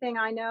 The only thing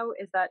I know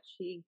is that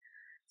she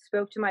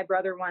spoke to my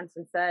brother once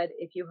and said,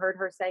 if you heard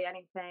her say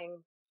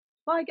anything,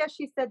 well, I guess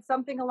she said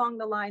something along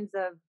the lines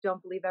of,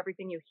 "Don't believe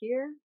everything you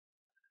hear."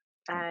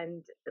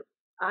 And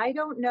I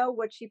don't know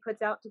what she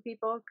puts out to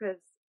people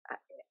because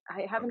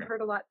I haven't Okay.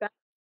 heard a lot back.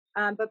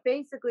 But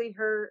basically,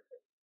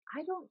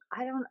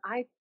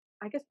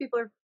 I guess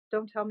people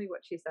don't tell me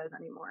what she says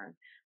anymore.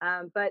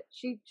 But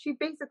she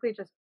basically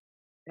just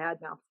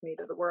badmouths me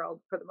to the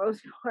world for the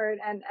most part,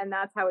 and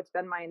that's how it's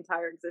been my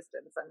entire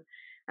existence.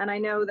 And I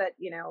know that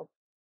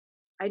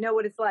I know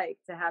what it's like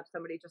to have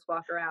somebody just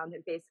walk around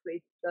and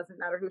basically doesn't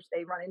matter who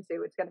they run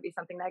into, it's going to be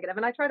something negative.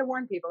 And I try to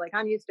warn people, like,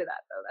 I'm used to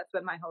that though. That's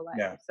been my whole life.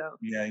 Yeah. So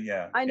Yeah.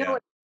 Yeah. I know Yeah.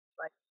 what it's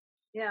like.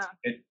 Yeah.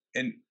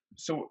 And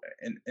so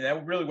and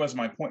that really was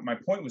my point. My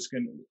point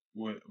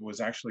was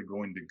actually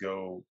going to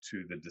go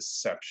to the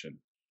deception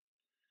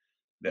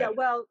Yeah. that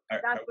Well,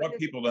 I that's what want this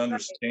people to is, right?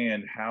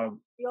 understand how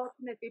The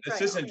ultimate this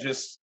betrayal. isn't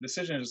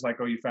just like,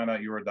 oh, you found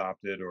out you were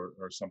adopted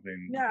or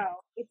something.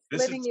 No, it's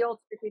This living is the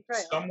ultimate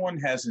betrayal. someone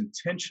has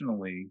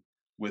intentionally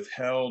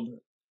withheld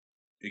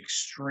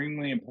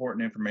extremely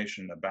important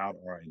information about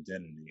our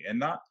identity, and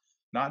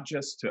not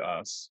just to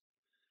us,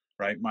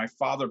 right? My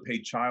father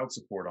paid child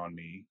support on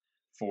me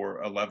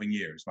for 11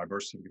 years. My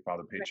birth certificate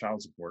father paid Right.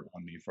 child support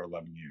on me for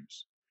 11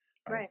 years.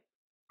 Right? Right.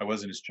 I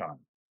wasn't his child.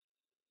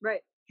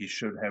 Right. He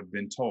should have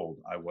been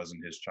told I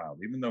wasn't his child,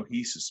 even though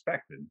he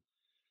suspected,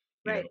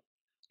 you know, Right.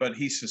 but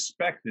he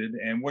suspected.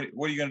 And what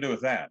are you going to do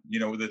with that?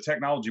 The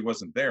technology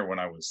wasn't there when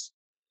I was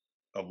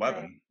Right.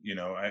 11.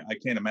 I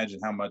can't imagine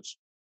how much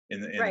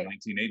in the Right.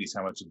 1980s,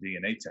 how much a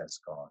DNA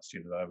test cost.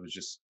 That was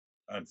just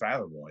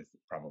unfathomable.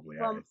 Probably,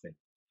 I Well, think.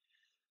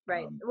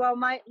 right. Well,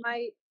 my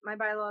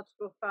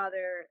biological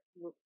father,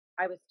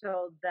 I was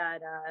told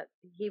that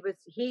he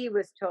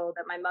was told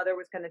that my mother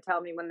was going to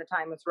tell me when the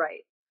time was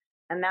right,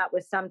 and that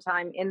was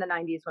sometime in the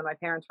 90s when my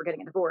parents were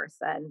getting a divorce,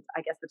 and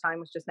I guess the time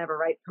was just never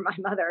right for my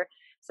mother,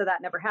 so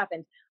that never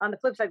happened. On the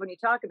flip side, when you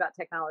talk about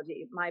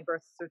technology, my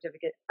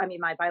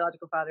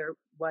biological father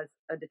was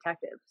a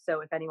detective, so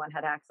if anyone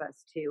had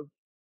access to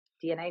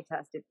DNA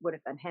test, it would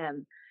have been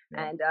him.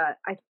 Yeah. And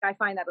I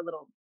find that a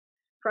little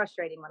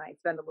frustrating when I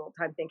spend a little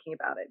time thinking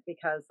about it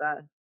because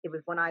it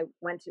was when I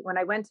went to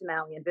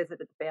Maui and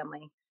visited the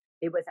family.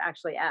 it was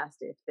actually asked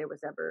if there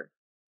was ever,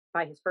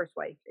 by his first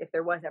wife, if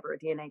there was ever a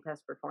DNA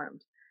test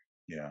performed.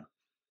 Yeah.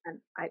 And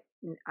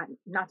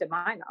not to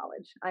my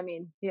knowledge. I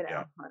mean,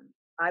 Yeah.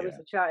 I was Yeah.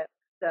 a child,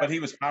 But so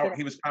you know,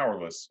 he was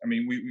powerless. I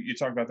mean, you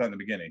talked about that in the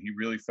beginning. He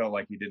really felt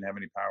like he didn't have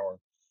any power.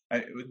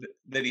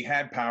 That he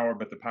had power,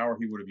 but the power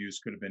he would have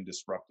used could have been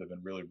disruptive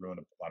and really ruined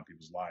a lot of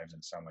people's lives.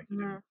 And it sounded like he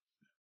didn't. mhm,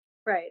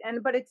 right.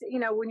 And but it's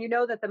when you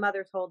know that the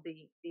mothers hold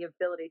the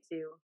ability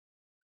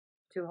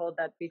to hold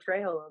that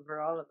betrayal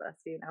over all of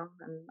us, and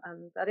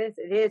that is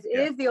it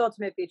Yeah. is the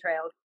ultimate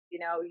betrayal.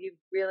 You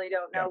really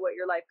don't Yeah. know what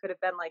your life could have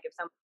been like if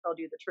someone told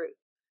you the truth,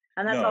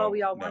 and that's all No,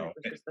 we all wanted no.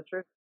 was just the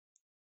truth.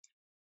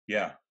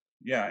 Yeah.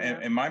 Yeah. You know.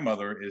 And my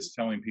mother is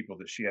telling people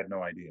that she had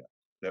no idea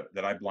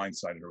that I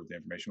blindsided her with the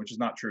information, which is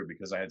not true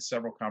because I had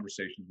several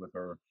conversations with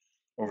her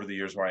over the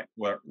years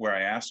where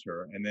I asked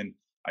her, and then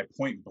I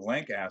point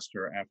blank asked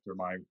her after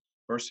my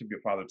birth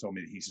certificate father told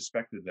me that he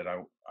suspected that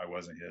I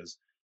wasn't his.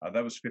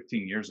 That was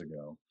 15 years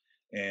ago.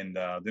 And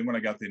then when I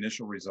got the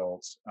initial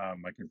results, I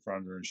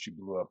confronted her and she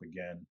blew up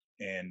again.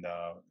 And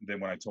then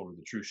when I told her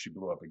the truth, she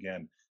blew up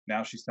again.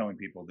 Now she's telling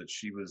people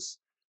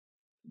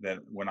that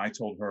when I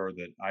told her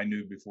that I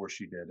knew before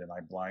she did and I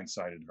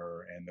blindsided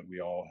her and that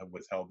we all have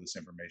withheld this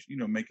information,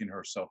 making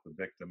herself the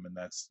victim. And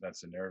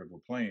that's a narrative we're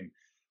playing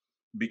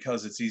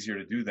because it's easier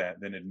to do that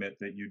than admit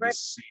that you Right.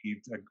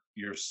 deceived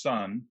your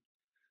son.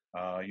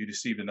 You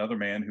deceived another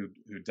man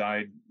who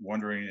died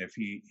wondering if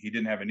he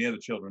didn't have any other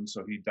children.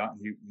 So he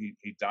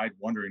died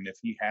wondering if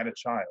he had a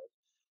child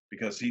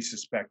because he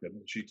suspected.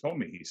 She told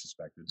me he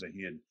suspected that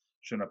he had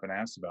shown up and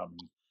asked about me.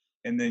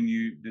 And then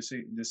you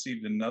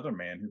deceived another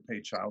man who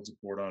paid child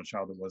support on a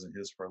child that wasn't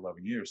his for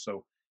 11 years.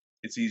 So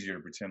it's easier to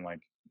pretend like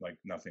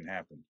nothing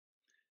happened.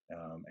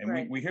 And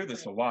Right. we hear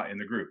this a lot in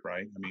the group,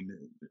 right? I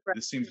mean, Right.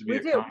 this seems to be We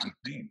a do. common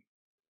theme.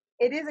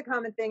 It is a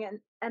common thing,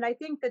 and I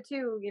think that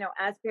too,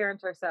 as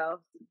parents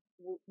ourselves,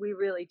 we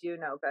really do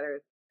know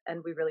better,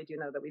 and we really do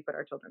know that we put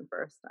our children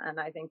first. And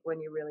I think when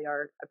you really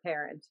are a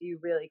parent, you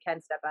really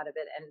can step out of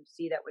it and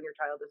see that when your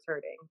child is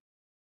hurting,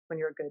 when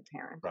you're a good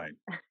parent, Right,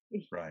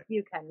 right.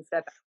 you can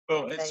step out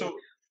Well, and and say, so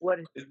 "What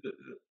is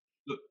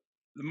the,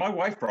 my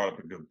wife brought up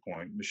a good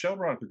point. Michelle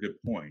brought up a good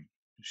point.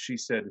 She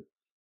said,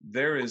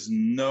 there is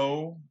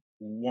no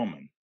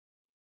woman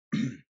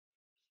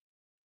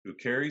who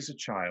carries a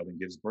child and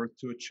gives birth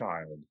to a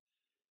child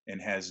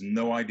and has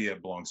no idea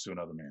it belongs to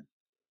another man.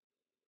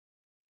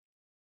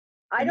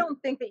 I And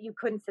don't think that you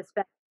couldn't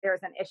suspect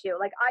there's an issue.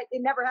 Like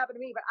it never happened to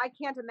me, but I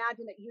can't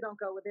imagine that you don't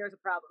go, well, there's a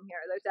problem here.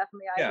 There's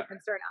definitely I have yeah, a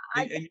concern.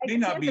 and you I may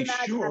not can't be imagine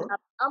that. sure.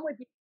 I'm with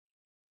you.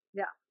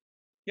 Yeah,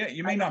 Yeah,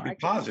 you I may know. not be I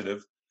can't.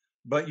 positive,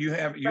 but you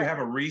Right. have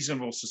a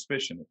reasonable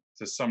suspicion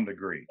to some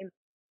degree,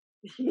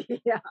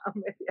 Yeah, I'm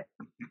with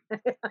you.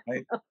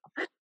 right?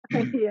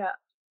 Yeah.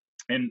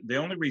 And the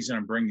only reason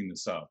I'm bringing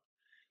this up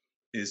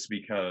is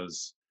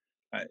because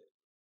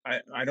I,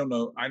 I don't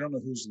know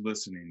who's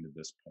listening to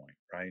this point,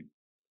 right?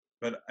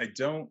 But I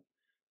don't.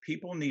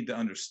 People need to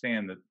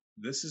understand that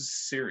this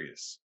is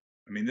serious.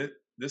 I mean,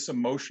 this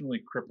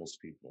emotionally cripples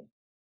people,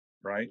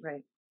 right?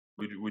 Right.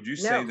 Would you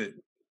say No, that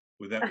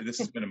with that this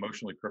has been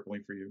emotionally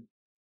crippling for you? You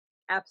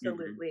agree?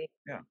 absolutely.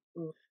 Yeah.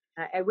 Mm.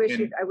 I wish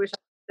And I wish I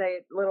could say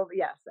a little.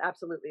 Yes,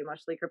 absolutely.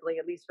 Emotionally crippling,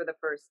 at least for the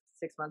first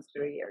 6 months to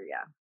yeah. a year.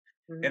 Yeah.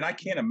 And Mhm. I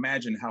can't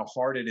imagine how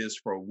hard it is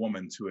for a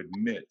woman to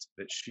admit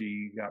that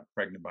she got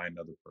pregnant by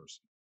another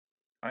person.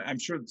 I'm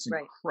sure it's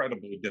Right.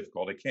 incredibly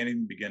difficult. I can't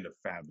even begin to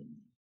fathom.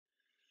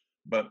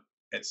 But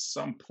at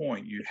some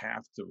point, you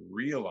have to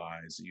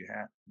realize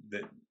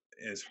that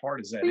as hard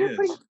as But that you're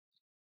putting is,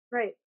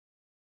 right.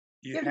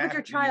 you You have to put have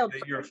your child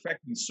that you're first.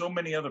 affecting so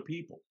many other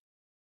people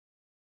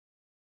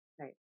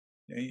Right.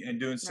 and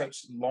doing Right.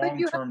 such But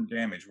you have long-term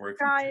damage. Where if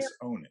to you try. just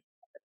own it,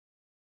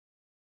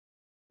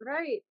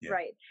 Right, yeah,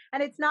 right.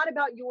 And it's not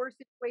about your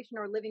situation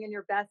or living in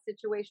your best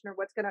situation or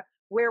which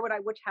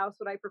house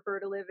would I prefer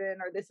to live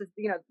in, or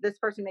this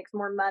person makes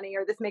more money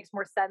or this makes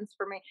more sense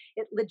for me.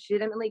 It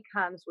legitimately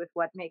comes with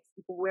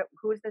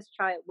who is this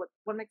child?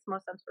 What makes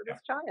most sense for yeah,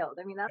 this child?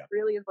 I mean, that yeah,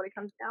 really is what it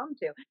comes down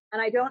to.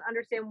 And I yeah, don't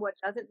understand what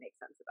doesn't make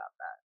sense about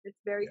that. It's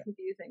very yeah.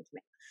 confusing to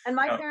me. And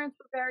my Now, parents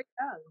were very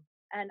young,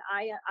 and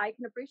I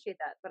can appreciate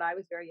that. But I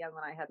was very young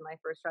when I had my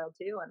first child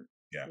too, and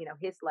yeah,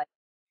 his life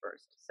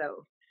first.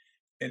 So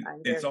and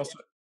I'm very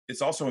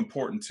it's also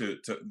important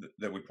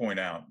that we point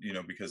out,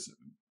 because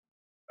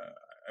uh,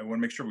 I want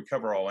to make sure we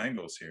cover all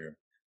angles here.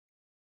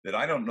 That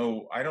I don't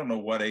know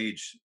what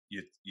age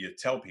you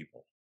tell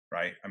people,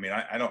 right? I mean,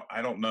 I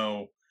don't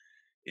know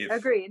if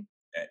agreed.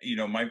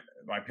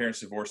 my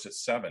parents divorced at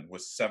 7.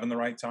 Was 7 the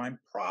right time?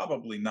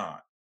 Probably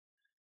not.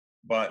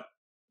 But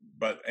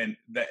and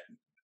that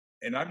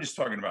and I'm just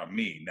talking about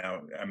me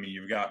now. I mean,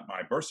 you've got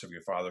my birth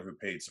certificate father who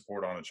paid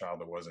support on a child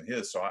that wasn't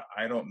his, so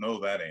I don't know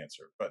that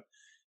answer. But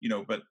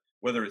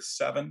whether it's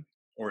 7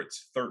 or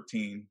it's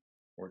 13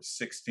 or it's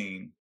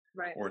 16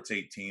 Right. or it's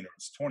 18 or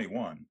it's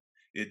 21,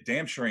 it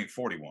damn sure ain't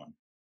 41,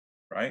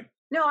 right?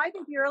 No, I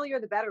think the earlier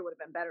the better would have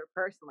been better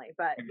personally,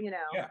 but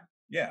Yeah,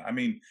 yeah. I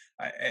mean,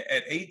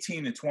 at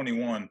 18 and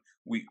 21,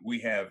 we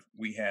have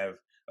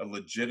a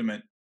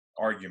legitimate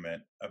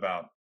argument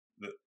about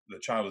the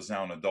child is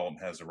now an adult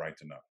and has the right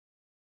to know.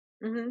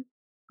 Mhm.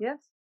 Yes.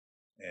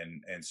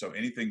 And so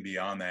anything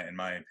beyond that, in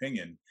my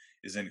opinion,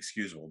 is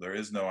inexcusable. There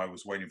is no, I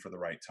was waiting for the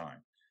right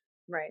time.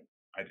 Right.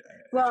 I just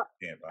Well,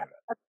 can't buy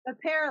that.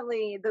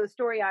 apparently the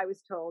story I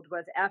was told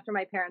was after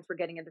my parents were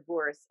getting a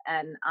divorce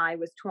and I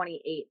was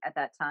 28 at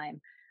that time.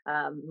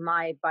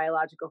 My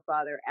biological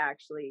father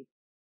actually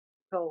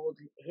told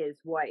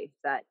his wife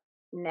that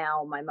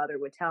now my mother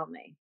would tell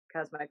me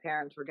because my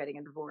parents were getting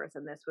a divorce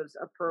and this was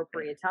Okay.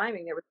 appropriate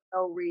timing. There was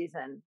no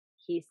reason,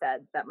 he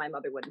said, that my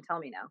mother wouldn't tell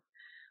me now.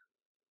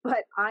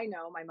 But I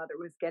know my mother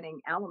was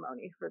getting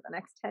alimony for the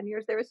next 10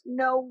 years. There was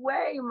no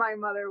way my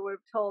mother would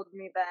have told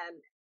me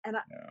then. And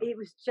Yeah. it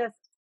was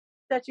just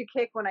such a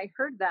kick when I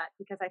heard that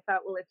because I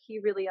thought, well, if he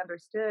really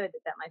understood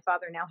that my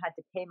father now had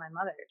to pay my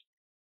mother,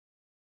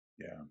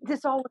 Yeah.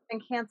 this all would have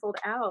been canceled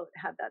out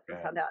had that been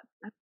Yeah. found out.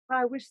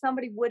 I wish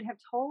somebody would have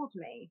told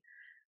me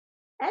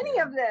any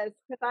Yeah. of this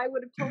because I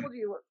would have told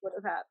you what would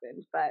have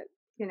happened. But,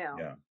 you know,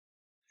 Yeah.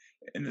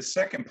 And the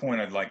second point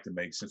I'd like to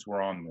make, since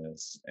we're on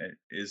this,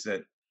 is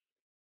that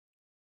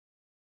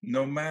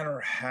no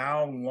matter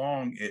how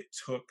long it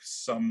took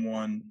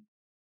someone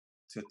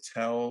to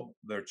tell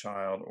their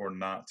child or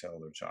not tell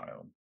their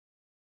child,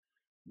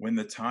 when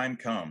the time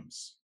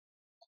comes,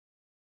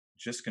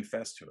 just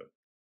confess to it.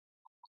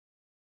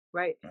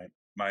 right. Right?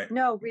 My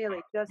No,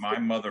 really, just my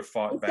mother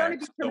fought it's going to back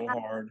be so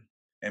traumatic. hard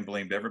and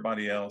blamed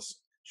everybody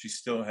else. She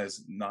still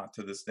has not,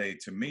 to this day,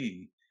 to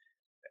me,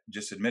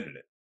 just admitted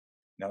it.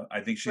 Now,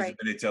 I think she's Right.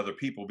 admitted to other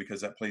people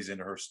because that plays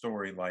into her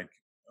story, like,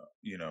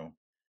 you know,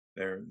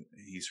 there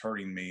he's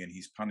hurting me and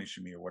he's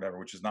punishing me or whatever,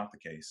 which is not the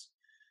case,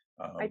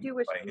 I do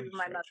wish by it was any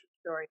my mother's stretch.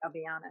 story, I'll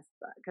be honest,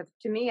 because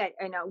to me,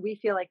 I know we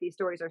feel like these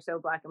stories are so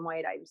black and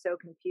white. I'm so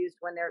confused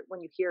when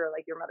you hear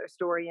like your mother's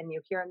story and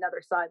you hear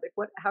another side, like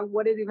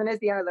what it even is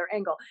the other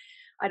angle.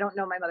 I don't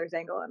know my mother's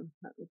angle. I'm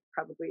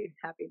probably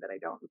happy that I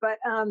don't. But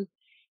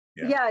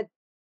Yeah, yeah,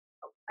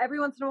 every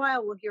once in a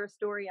while we'll hear a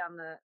story on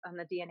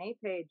the DNA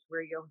page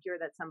where you'll hear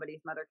that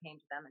somebody's mother came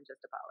to them and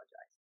just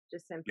apologized,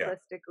 just yeah,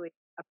 simplistically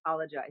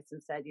apologized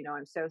and said,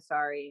 I'm so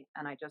sorry,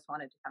 and I just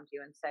wanted to come to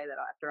you and say that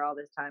after all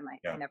this time, I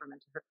yeah, never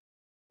meant to hurt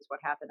is what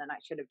happened and I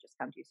should have just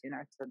come to you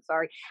sooner. So I'm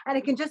sorry. And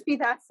it can just be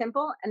that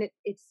simple. And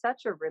it's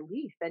such a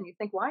relief. And you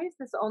think, why is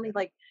this only yeah,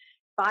 like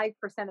 5%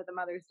 of the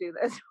mothers do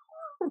this?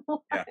 yeah,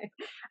 I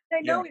yeah,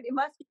 know it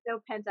must be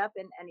so pent up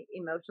and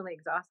emotionally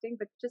exhausting,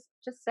 but just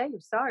say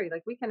you're sorry.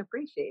 Like we can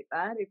appreciate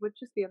that. It would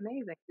just be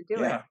amazing to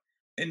do it. yeah.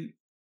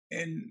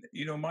 And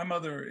my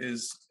mother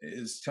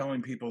is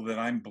telling people that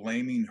I'm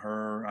blaming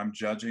her, I'm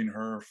judging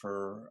her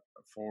for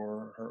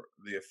her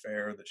the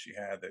affair that she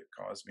had that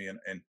caused me,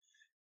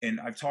 and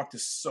I've talked to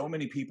so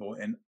many people,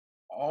 and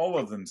all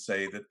of them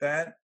say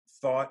that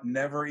thought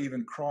never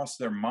even crossed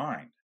their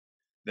mind.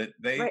 That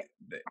Right.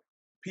 that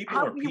people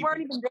How are you weren't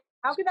people. even there.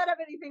 How could that have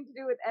anything to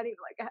do with any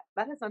like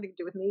that has nothing to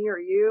do with me or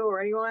you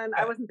or anyone?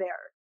 I Uh, wasn't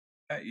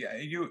there. yeah,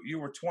 you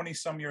were 20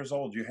 some years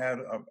old. You had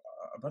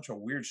a bunch of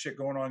weird shit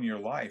going on in your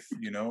life,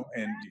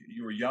 and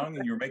you were young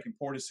and you were making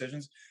poor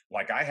decisions.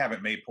 Like I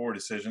haven't made poor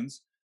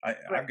decisions. Right.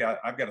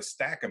 I've got a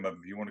stack of them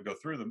if you want to go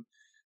through them.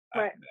 I,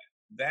 Right.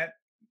 that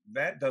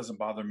that doesn't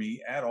bother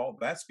me at all.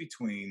 That's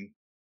between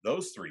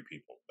those three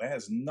people. That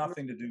has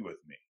nothing to do with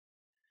me.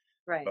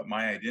 Right. But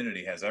my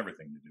identity has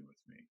everything to do with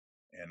me,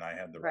 and I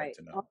have the right Right.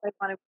 to All know. I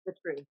wanted was the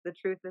truth. The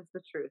truth is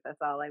the truth.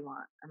 That's all I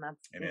want. And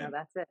Amen.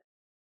 that's it.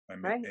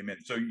 Amen. Right. Amen.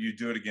 So you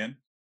do it again?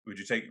 Would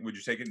you take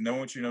it? Knowing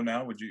what you know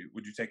now, would you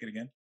take it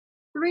again?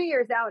 3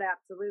 years out,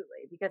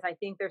 absolutely, because I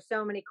think there's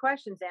so many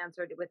questions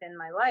answered within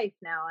my life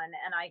now. And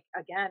I,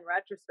 again,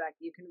 retrospect,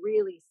 you can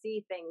really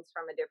see things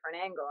from a different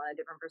angle and a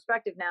different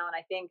perspective now. And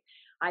I think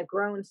I've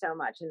grown so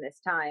much in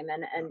this time.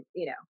 And,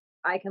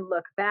 I can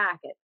look back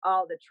at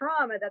all the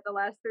trauma that the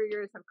last 3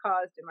 years have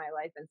caused in my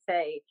life and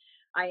say,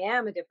 I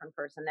am a different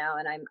person now.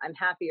 And I'm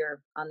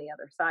happier on the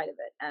other side of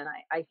it. And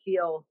I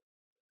feel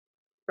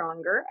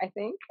stronger, I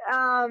think.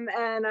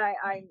 And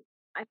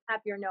I'm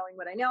happier knowing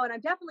what I know, and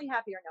I'm definitely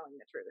happier knowing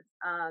the truth.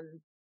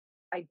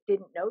 I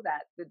didn't know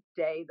that the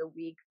day, the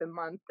week, the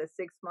month, the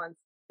 6 months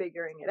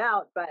figuring it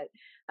out, but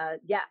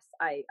yes,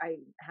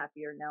 I'm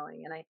happier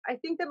knowing, and I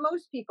think that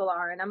most people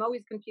are, and I'm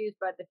always confused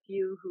by the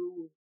few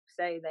who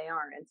say they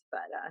aren't.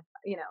 But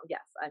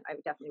yes, I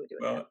definitely would do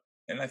it again. Well,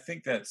 and I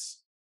think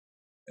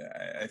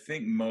I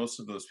think most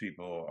of those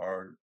people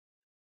are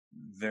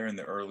they're in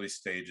the early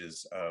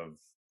stages of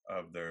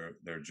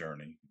their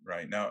journey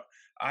right now.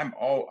 I've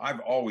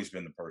always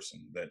been the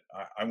person that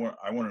I want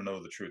to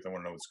know the truth. I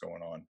want to know what's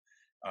going on.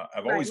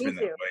 I've Right, always me been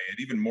that too. way, and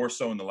even more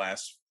so in the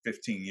last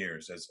 15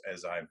 years,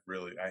 as I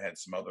had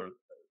some other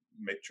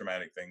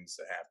traumatic things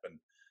that happened,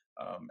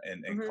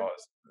 and Hmm.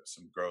 caused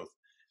some growth.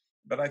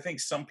 But I think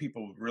some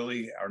people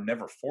really are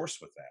never forced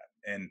with that,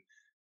 and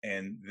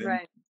then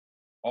Right,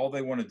 all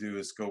they want to do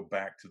is go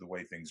back to the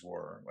way things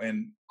were.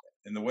 And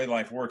the way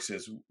life works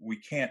is we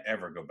can't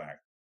ever go back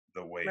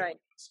the way it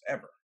right, was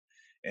ever.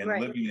 And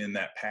right. living in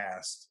that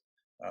past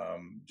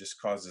just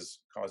causes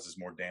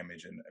more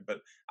damage. And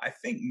but I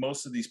think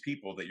most of these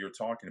people that you're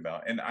talking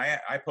about, and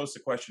I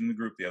posted a question in the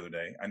group the other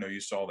day. I know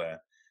you saw that.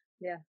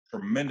 Yeah.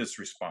 Tremendous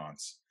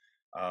response.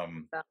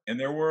 So, And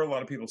there were a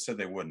lot of people said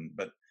they wouldn't,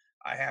 but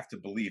I have to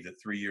believe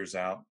that 3 years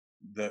out,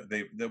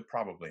 they'll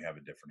probably have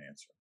a different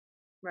answer.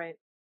 right.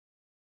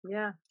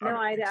 Yeah. I No,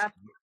 would think so.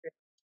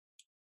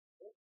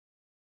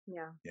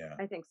 yeah, Yeah.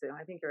 I think so.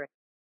 I think you're right.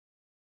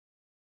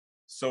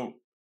 So,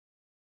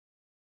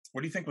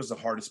 what do you think was the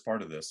hardest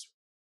part of this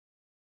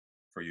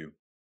for you?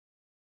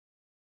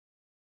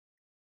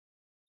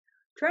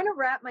 Trying to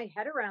wrap my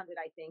head around it,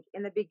 I think,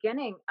 in the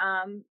beginning.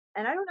 And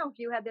I don't know if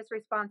you had this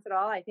response at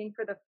all. I think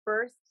for the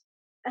first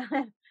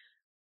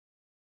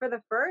for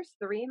the first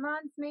 3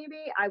 months,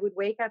 maybe I would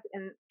wake up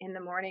in the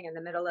morning in the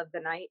middle of the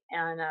night,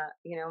 and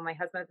my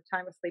husband at the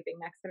time was sleeping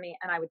next to me,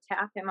 and I would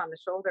tap him on the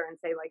shoulder and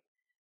say, like,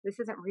 "This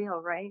isn't real,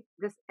 right?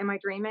 This am I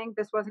dreaming?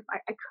 This wasn't."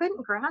 I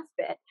couldn't grasp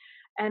it,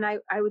 and I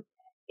would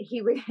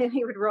he would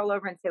he would roll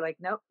over and say, like,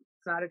 "Nope,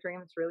 it's not a dream.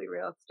 It's really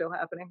real. It's still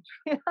happening."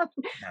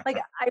 Like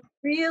I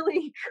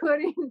really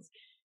couldn't.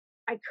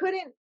 I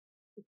couldn't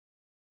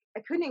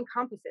I couldn't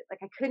encompass it. Like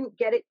I couldn't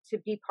get it to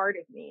be part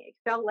of me. It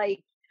felt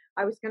like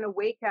I was going to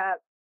wake up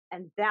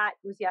and that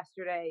was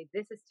yesterday.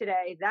 This is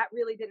today. That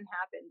really didn't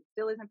happen.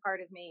 Still isn't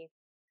part of me.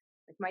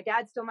 Like my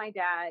dad's still my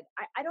dad.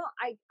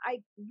 I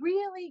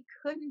really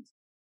couldn't.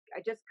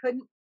 I just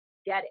couldn't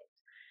get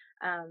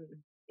it. Um,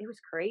 it was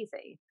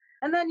crazy.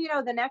 And then,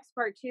 the next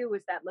part too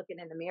was that looking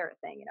in the mirror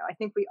thing. I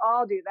think we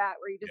all do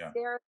that where you just Yeah.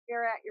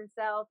 stare at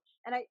yourself.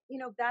 And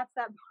that's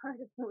that part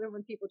of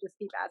when people just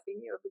keep asking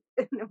you,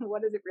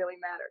 what does it really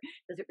matter?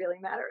 Does it really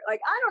matter?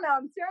 Like, I don't know.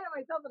 I'm staring at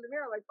myself in the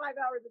mirror like 5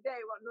 hours a day,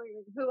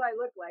 wondering who I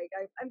look like.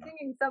 I'm Yeah.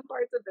 thinking some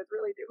parts of this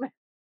really do matter.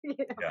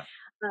 you know? Yeah.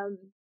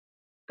 Um,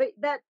 but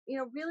that,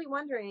 really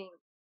wondering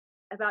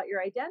about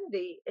your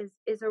identity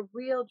is a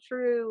real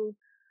true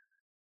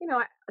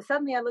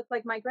suddenly I looked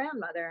like my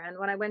grandmother. And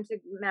when I went to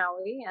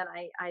Maui and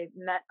I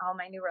met all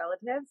my new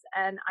relatives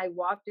and I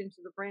walked into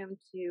the room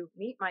to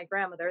meet my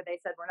grandmother, they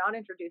said, "We're not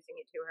introducing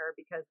you to her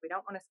because we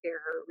don't want to scare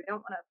her. We don't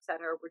want to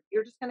upset her.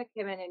 You're just going to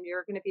come in and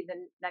you're going to be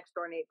the next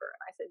door neighbor."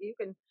 And I said, "You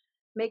can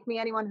make me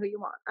anyone who you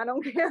want. I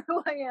don't care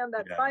who I am.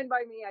 That's Yeah. fine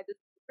by me. I just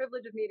the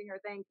privilege of meeting her.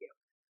 Thank you."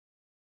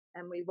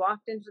 And we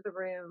walked into the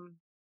room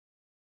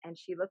and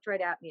she looked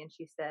right at me and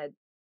she said,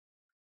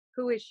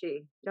 "Who is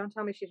she? Don't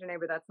tell me she's your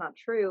neighbor. That's not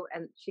true."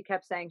 And she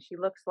kept saying she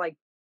looks like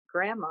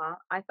grandma.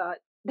 I thought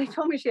they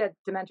told me she had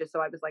dementia, so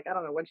I was like, I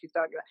don't know what she's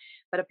talking about.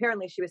 But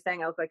apparently she was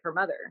saying I look like her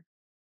mother.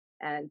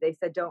 And they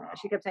said, "Don't."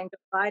 She Wow. kept saying,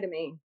 "Don't lie to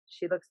me.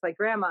 She looks like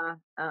grandma.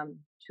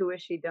 Who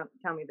is she? Don't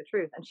tell me the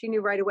truth." And she knew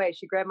right away.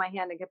 She grabbed my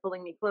hand and kept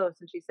pulling me close,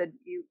 and she said,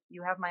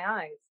 "You have my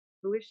eyes.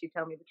 Who is she?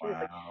 Tell me the truth."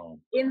 Like Wow.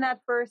 in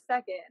that first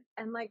second,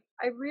 and like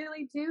I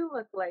really do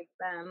look like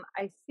them.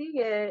 I see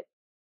it.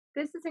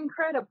 This is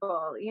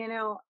incredible.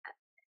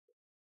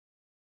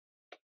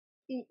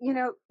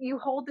 You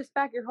hold this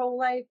back your whole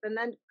life and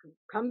then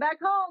come back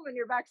home and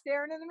you're back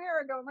staring in the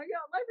mirror going, "My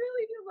God, I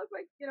really do look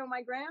like,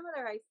 my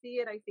grandmother. I see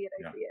it. I see it.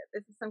 I Yeah. see it.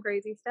 This is some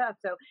crazy stuff."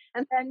 So,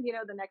 and then,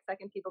 the next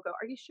second people go,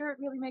 "Are you sure it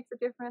really makes a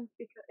difference?"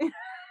 Because yes,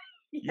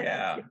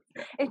 Yeah. yes,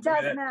 Yeah. it I mean,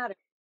 does matter.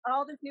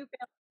 All this new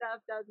family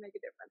stuff does make a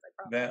difference. I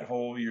promise that you.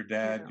 whole You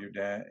know, your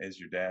dad is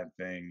your dad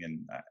thing,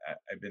 and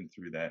I've been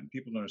through that, and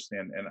people don't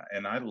understand.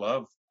 And I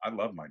love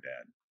my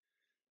dad.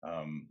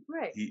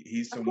 right.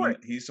 Of course.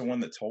 He's the one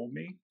that told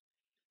me.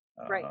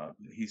 Right.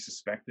 He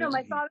suspected. No,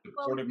 my He father will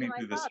always supported be me my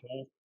through this father.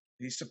 whole.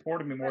 He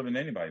supported me more Right. than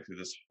anybody through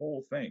this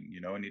whole thing,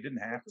 and he didn't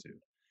have to.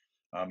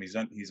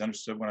 He's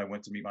understood when I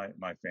went to meet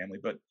my family,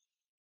 but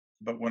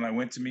when I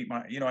went to meet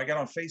I got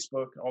on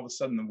Facebook, all of a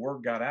sudden the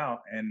word got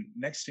out, and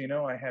next thing you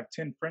know, I have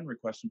 10 friend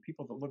requests from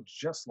people that look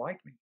just like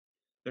me.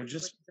 They're Which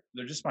just is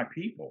they're just my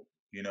people.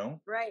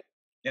 right.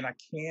 And I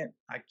can't.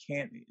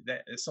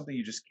 That is something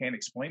you just can't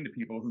explain to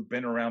people who've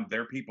been around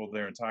their people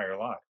their entire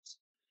lives.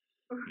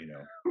 You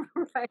know,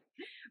 Right.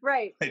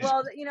 Right. I just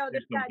Well, I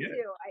there's just don't that get it.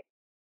 too.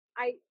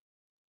 I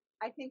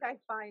I think I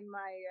found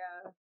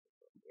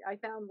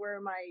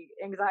where my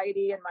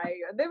anxiety and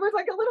there was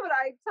like a little bit.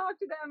 I talked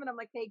to them and I'm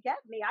like, they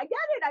get me. I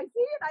get it. I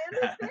see it. I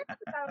understand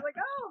it. I was like,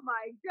 oh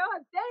my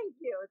God, thank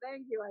you. I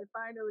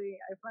finally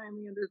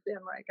understand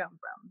where I come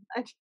from.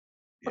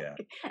 Yeah,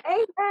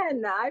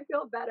 Amen. I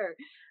feel better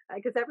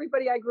because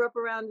everybody I grew up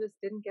around just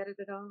didn't get it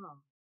at all. I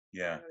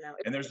yeah. don't know.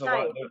 And It's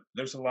nice.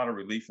 there's a lot of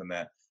relief in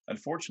that.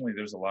 Unfortunately,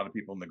 there's a lot of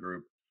people in the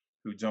group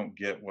who don't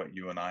get what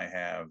you and I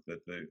have,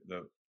 that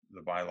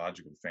the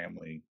biological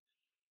family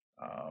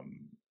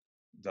um,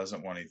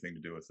 doesn't want anything to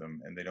do with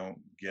them, and they don't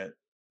get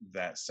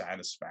that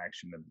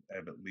satisfaction of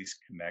at least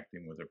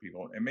connecting with their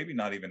people, and maybe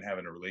not even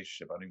having a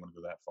relationship. I don't even want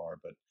to go that far,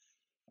 but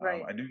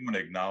Right. I do want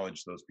to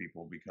acknowledge those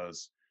people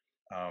because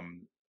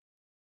um,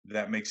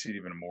 that makes it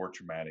even more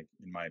traumatic,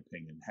 in my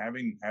opinion.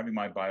 Having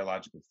my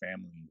biological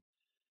family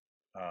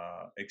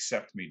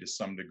accept me to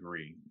some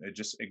degree,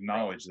 just Right.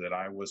 acknowledge Right.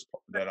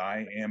 that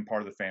I am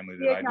part of the family,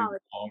 Be that I do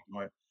acknowledged. belong to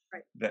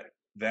Right. that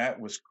that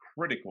was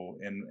critical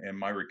in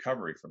my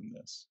recovery from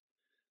this.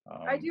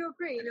 I Um, do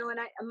agree, and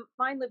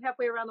mine live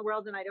halfway around the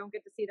world, and I don't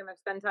get to see them and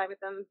spend time with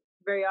them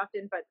very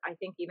often. But I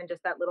think even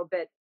just that little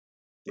bit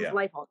was yeah,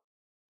 life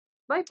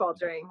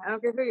altering. I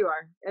don't care who you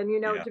are, and you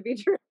know it yeah, to be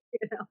true.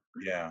 You know.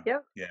 yeah,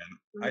 Yep. yeah.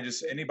 And I Mm,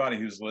 just anybody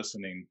who's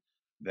listening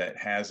that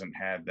hasn't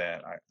had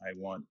that, I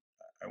want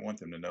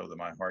them to know that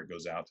my heart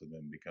goes out to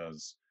them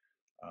because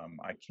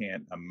I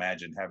can't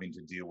imagine having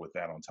to deal with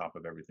that on top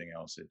of everything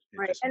else. It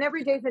right. just And makes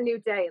every day's a new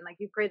day, and like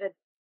you pray that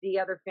the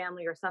other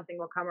family or something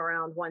will come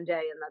around one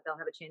day, and that they'll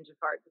have a change of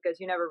heart because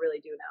you never really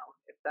do know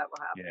if that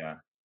will happen. yeah,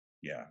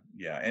 yeah,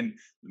 yeah. And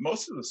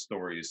most of the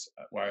stories,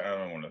 well, I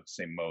don't want to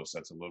say most,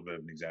 that's a little bit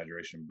of an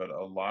exaggeration, but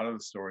a lot of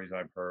the stories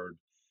I've heard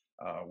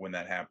when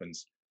that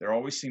happens, there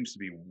always seems to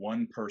be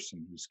one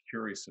person who's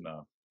curious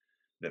enough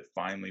that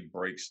finally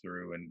breaks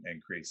through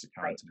and creates the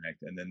Right.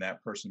 contact. And then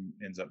that person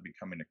ends up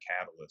becoming a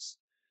catalyst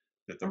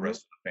that the Hmm.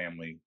 rest of the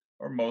family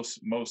or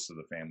most of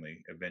the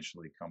family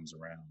eventually comes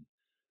around.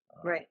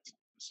 Uh, Right.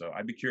 so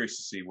I'd be curious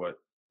to see what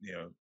you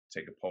know.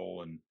 Take a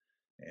poll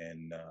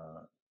and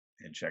uh,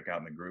 and check out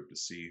in the group to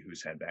see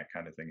who's had that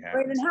kind of thing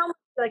Right, happen. and how much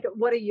like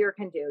what a year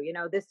can do,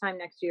 this time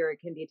next year it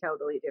can be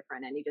totally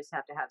different and you just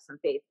have to have some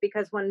faith.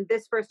 Because when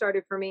this first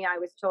started for me, I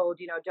was told,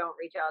 don't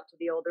reach out to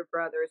the older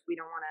brothers. We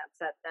don't want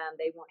to upset them.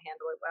 They won't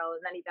handle it well.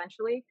 And then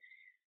eventually,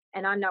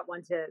 and I'm not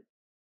one to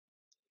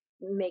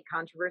make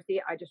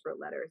controversy, I just wrote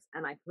letters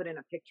and I put in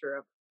a picture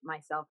of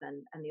myself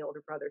and the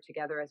older brother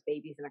together as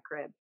babies in a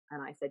crib.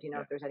 And I said,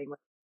 Yeah, if there's anyone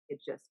who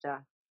could just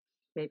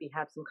maybe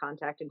have some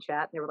contact and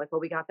chat. And they were like,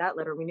 well, we got that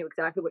letter. We knew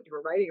exactly what you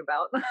were writing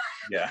about.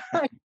 yeah,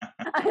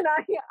 And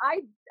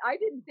I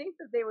didn't think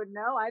that they would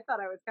know. I thought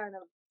I was kind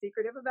of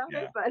secretive about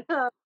it, yeah, but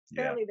yeah.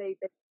 apparently they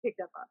picked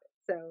up on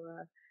it.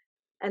 So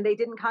and they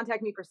didn't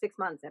contact me for 6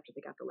 months after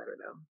they got the letter,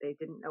 though. They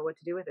didn't know what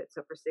to do with it.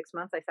 So for 6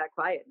 months, I sat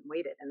quiet and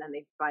waited, and then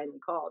they finally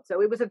called.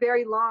 So it was a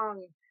very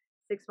long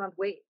 6 month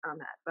wait on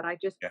that, but I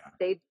just Yeah.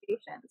 stayed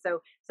patient. So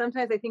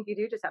sometimes I think you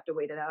do just have to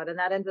wait it out, and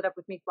that ended up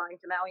with me flying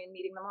to Maui and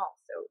meeting them all.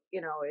 So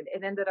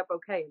it ended up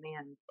okay in the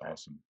end. But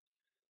Awesome.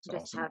 It's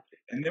just awesome. have to.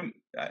 And then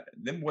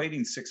them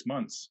waiting 6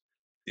 months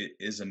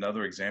is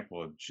another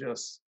example of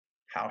just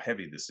how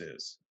heavy this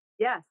is.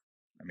 Yes,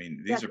 I mean,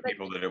 these yes, are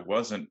people that it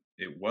wasn't,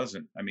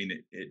 I mean,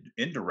 it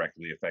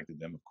indirectly affected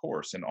them, of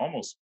course, and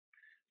almost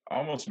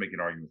make an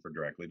argument for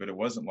directly, but it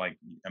wasn't like,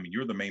 I mean,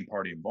 you're the main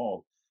party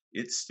involved.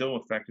 It still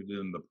affected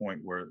them to the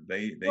point where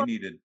they well,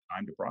 needed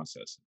time to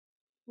process it.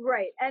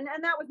 right, and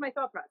that was my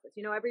thought process.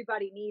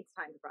 Everybody needs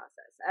time to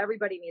process.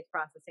 Everybody needs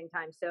processing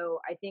time. So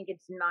I think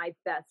it's my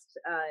best.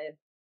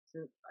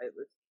 It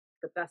was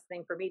the best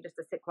thing for me just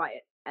to sit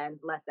quiet and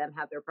let them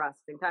have their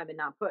processing time and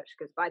not push.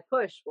 Because if I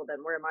push, well,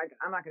 then where am I?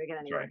 I'm not going to get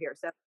That's anywhere right. here.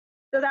 So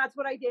that's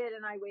what I did,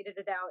 and I waited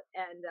it out,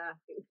 and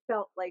it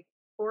felt like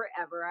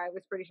forever. I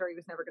was pretty sure he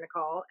was never going to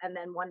call, and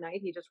then one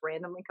night he just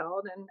randomly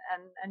called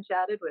and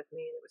chatted with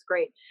me, and it was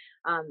great.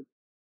 Um,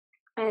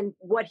 and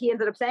what he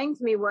ended up saying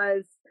to me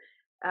was,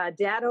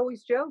 Dad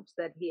always joked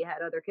that he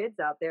had other kids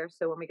out there.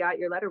 So when we got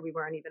your letter, we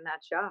weren't even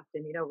that shocked.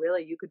 And,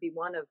 really, you could be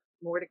one of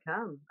more to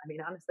come. I mean,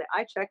 honestly,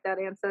 I check that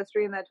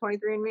ancestry and that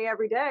 23andMe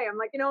every day. I'm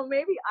like,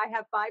 maybe I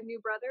have 5 new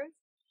brothers.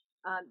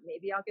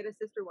 Maybe I'll get a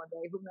sister one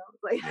day. Who knows?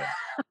 Like, Yeah.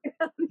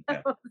 I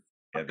Yeah. don't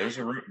Yeah. There's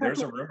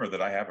a rumor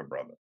that I have a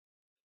brother.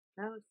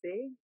 know.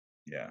 See,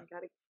 Yeah. I got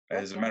to check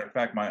As a then. matter of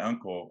fact, my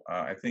uncle,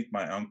 I think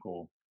my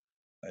uncle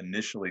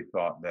initially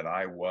thought that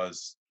I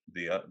was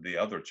the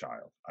other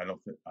child. I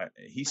don't think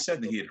he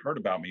said that he had heard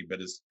about me,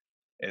 but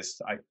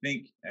as I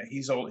think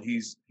he's old,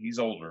 he's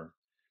older,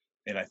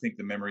 and I think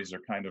the memories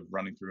are kind of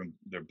running through him.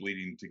 They're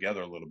bleeding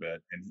together a little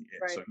bit, and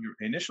Right. so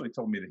he initially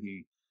told me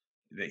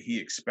that he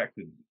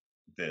expected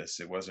this.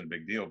 It wasn't a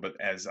big deal, but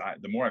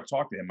the more I've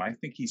talked to him, I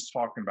think he's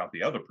talking about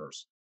the other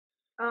person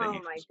that Oh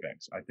he my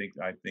suspects. I think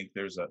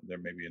there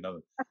may be another,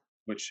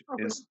 which God.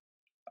 is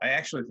I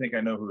actually think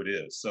I know who it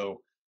is.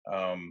 So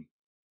um,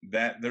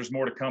 that there's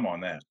more to come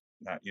on that.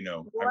 I've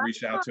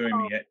reached out to him.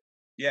 Wow.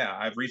 Yeah,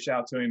 I've reached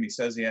out to him. He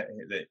says that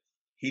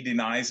he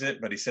denies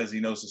it, but he says he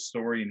knows the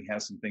story and he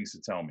has some things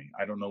to tell me.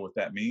 I don't know what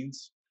that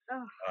means,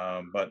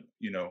 Oh, but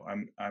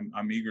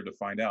I'm eager to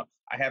find out.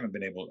 I haven't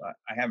been able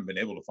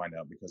to find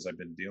out because I've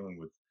been dealing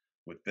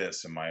with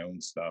this and my own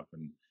stuff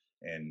and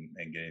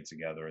getting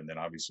together, and then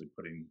obviously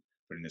putting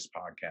this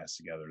podcast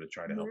together to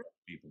try to help mhm.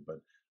 people. But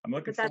I'm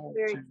looking But that's forward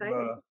very to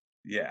exciting.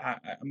 yeah,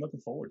 I'm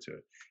looking forward to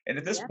it. And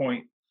Yeah.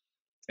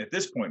 at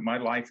this point, my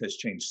life has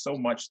changed so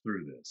much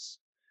through this,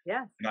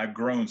 Yes. and I've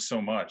grown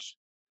so much.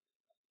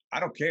 I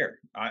don't care.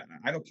 I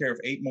don't care if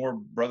 8 more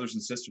brothers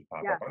and sisters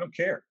pop up. Yeah. I don't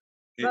care.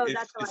 Well,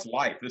 that's how I It's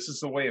life. This is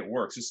the way it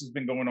works. This has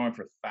been going on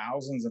for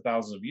thousands and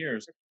thousands of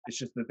years. It's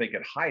just that they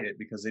could hide it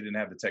because they didn't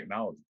have the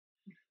technology.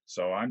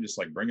 So I'm just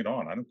like, bring it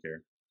on. I don't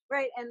care.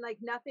 right, and, like,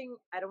 nothing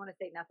I don't wanna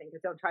say nothing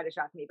because 'cause don't try to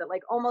shock me, but,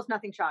 like, almost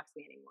nothing shocks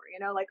me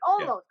anymore, like,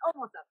 Yeah,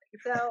 almost nothing.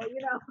 So,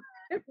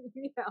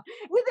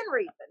 within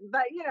reason,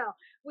 but,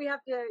 we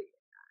have to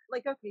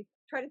like, okay,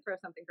 try to throw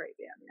something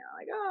crazy at me,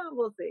 like, "Oh,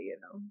 we'll see,"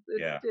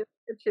 yeah,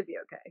 it should be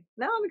okay.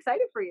 No, I'm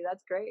excited for you,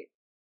 that's great.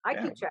 I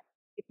yeah. keep checking,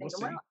 keep We'll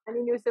thinking, "Well, see.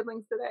 any new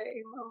siblings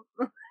today?" Well,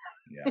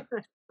 Yeah.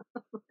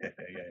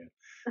 Yeah.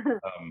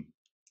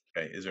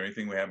 Okay. Is there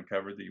anything we haven't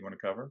covered that you want to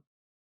cover?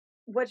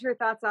 What's your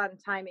thoughts on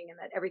timing and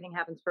that everything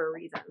happens for a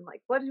reason?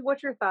 Like,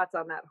 what's your thoughts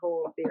on that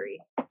whole theory?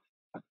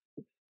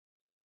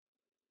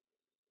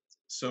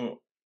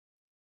 So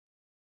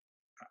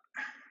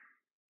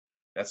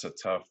that's a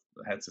tough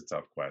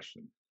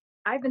question.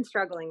 I've been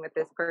struggling with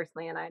this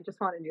personally, and I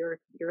just wanted your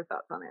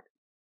thoughts on it.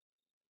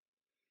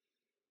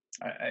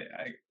 I,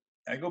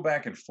 I, I go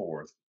back and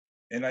forth,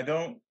 and I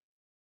don't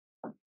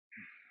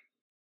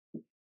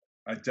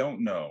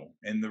know.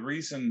 And the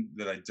reason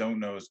that I don't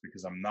know is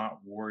because I'm not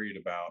worried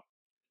about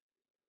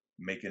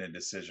making a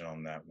decision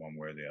on that one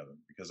way or the other.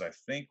 Because I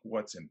think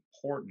what's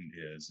important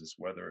is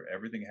whether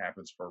everything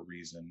happens for a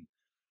reason,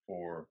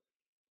 or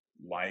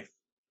life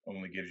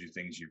only gives you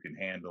things you can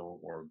handle,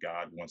 or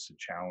God wants to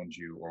challenge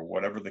you, or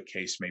whatever the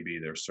case may be.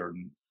 There are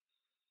certain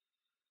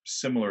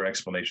similar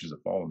explanations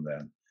that fall in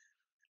that.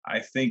 I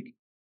think,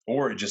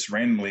 or it just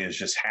randomly is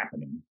just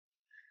happening.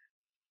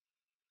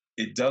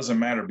 It doesn't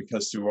matter,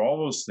 because through all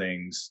those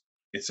things,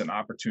 it's an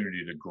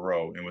opportunity to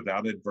grow. And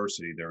without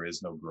adversity, there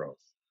is no growth.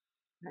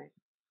 Right.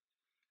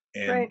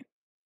 And Right.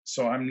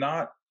 so I'm,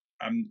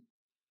 I,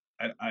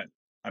 I,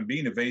 I'm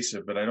being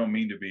evasive, but I don't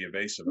mean to be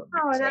evasive, No,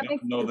 because I that don't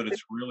makes know sense. that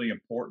it's really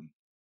important,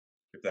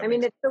 if that I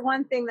mean, makes it's the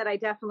one thing that I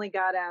definitely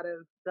got out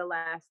of the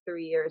last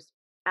 3 years.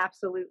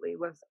 Absolutely,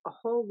 was a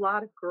whole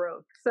lot of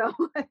growth. So,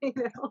 you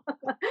know,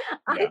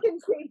 I sense. can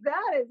take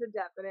that as a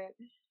definite.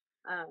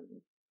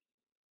 Um,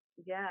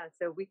 yeah,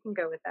 so we can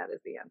go with that as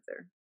the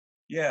answer.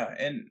 Yeah.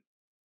 And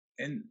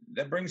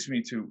that brings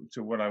me to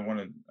what I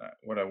wanted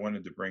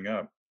to bring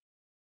up,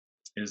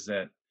 is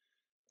that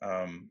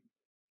um,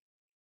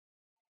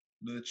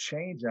 the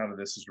change out of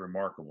this is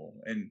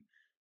remarkable. And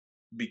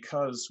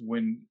because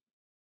when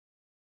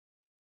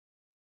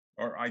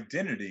our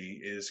identity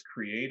is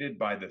created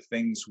by the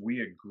things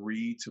we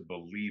agree to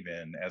believe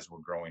in as we're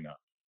growing up,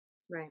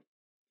 Right.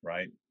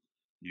 right?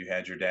 You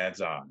had your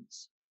dad's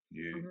eyes.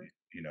 You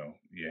Hmm.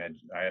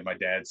 I had my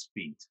dad's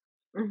feet.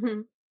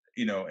 Hmm.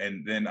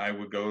 And then I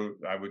would go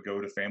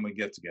to family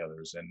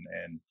get-togethers,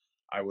 and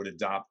I would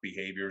adopt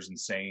behaviors and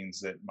sayings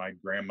that my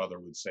grandmother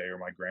would say, or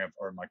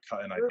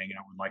and I'd hang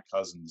out with my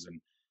cousins,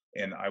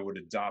 and I would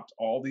adopt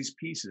all these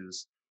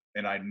pieces,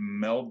 and I'd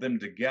meld them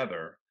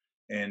together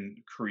and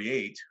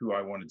create who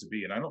I wanted to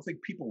be. And I don't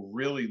think people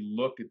really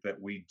look at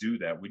that we do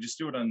that. We just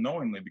do it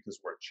unknowingly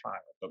because we're a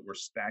child, but we're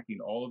stacking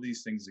all of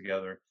these things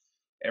together.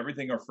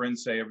 Everything our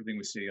friends say, everything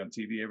we see on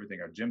TV, everything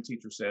our gym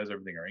teacher says,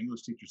 everything our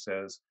English teacher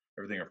says,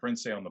 everything our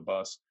friends say on the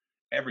bus,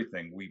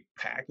 everything, we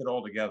pack it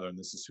all together, and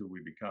this is who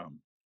we become.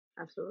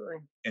 Absolutely.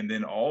 And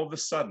then all of a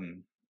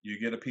sudden, you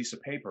get a piece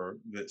of paper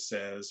that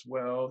says,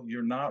 well,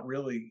 you're not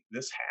really,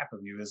 this half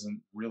of you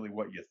isn't really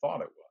what you thought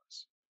it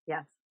was.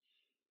 Yes.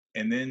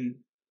 And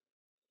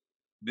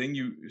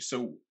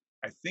so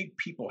I think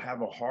people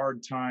have a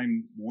hard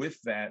time with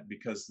that,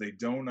 because they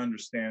don't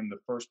understand the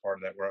first part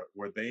of that,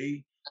 where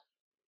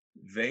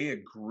they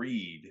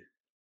agreed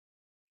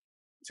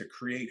to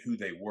create who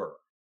they were.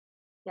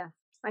 Yes.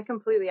 I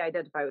completely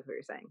identify with what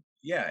you're saying.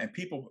 Yeah, and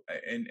people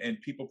and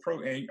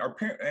our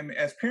parent and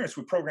as parents,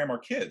 we program our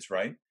kids,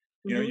 right?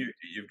 Hmm.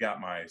 You've got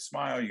my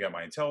smile, you got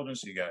my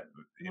intelligence, you got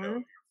Hmm.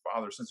 your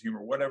father's sense of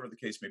humor, whatever the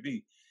case may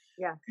be.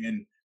 Yeah.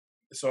 And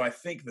so I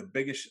think a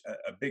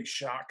big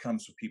shock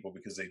comes with people,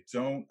 because they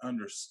don't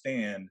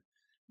understand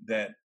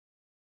that,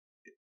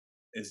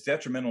 as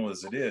detrimental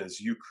as it is,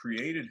 you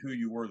created who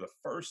you were the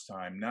first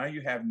time. Now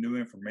you have new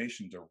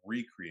information to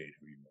recreate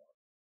who you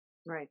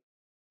Right.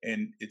 are,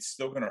 and it's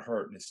still going to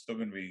hurt, and it's still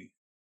going to be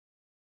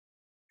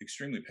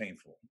extremely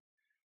painful,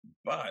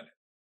 but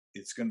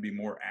it's going to be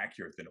more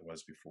accurate than it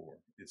was before.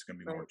 It's going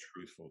to be more Right.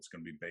 truthful. It's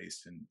going to be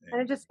based And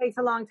it just takes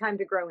a long time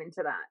to grow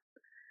into that.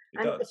 it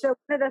And does. so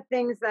one of the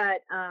things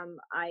that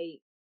I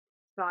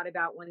thought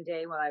about one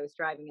day while I was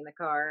driving in the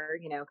car,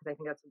 because I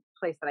think that's a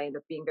place that I end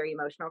up being very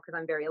emotional because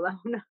I'm very alone,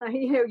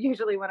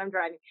 usually when I'm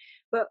driving.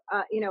 But,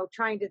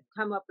 trying to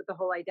come up with the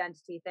whole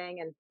identity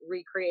thing and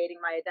recreating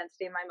my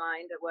identity in my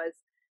mind, it was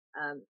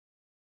um,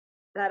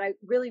 that I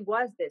really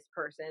was this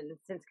person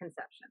since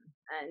conception.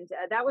 And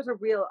that was a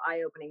real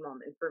eye opening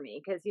moment for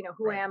me because,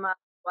 who Right. am I?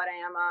 What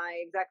am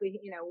I exactly?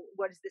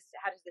 What is this?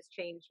 How does this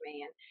change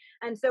me?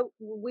 And so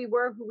we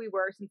were who we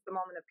were since the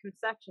moment of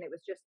conception. It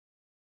was just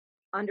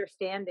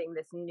understanding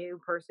this new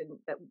person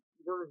that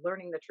we're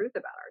learning the truth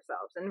about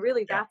ourselves. And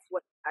really, Yeah. that's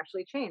what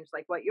actually changed,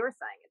 like what you're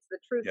saying. It's the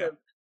truth Yeah. of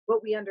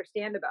what we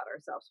understand about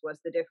ourselves was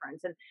the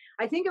difference. And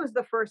I think it was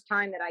the first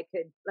time that I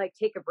could like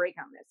take a break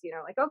on this,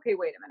 like, okay,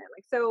 wait a minute.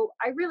 Like, so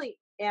I really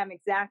am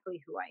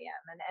exactly who I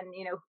am.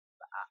 And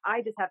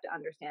I just have to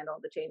understand all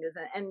the changes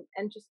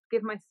and just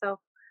give myself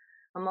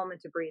a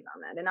moment to breathe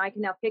on that. And I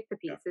can now pick the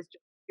Yeah. pieces,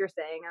 just like you're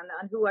saying,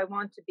 on who I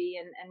want to be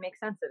and make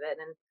sense of it.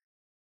 And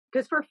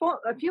because for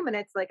a few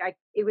minutes, like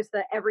it was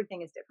the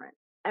everything is different,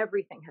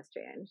 everything has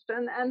changed,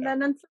 and Yeah.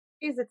 then in some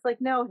ways it's like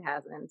no, it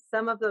hasn't.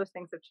 Some of those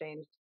things have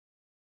changed,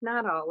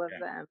 not all of Yeah.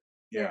 them.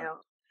 You Yeah.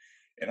 know,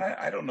 And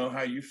I don't know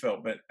how you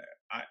felt, but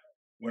I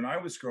when I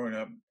was growing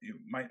up,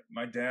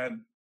 my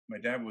dad, my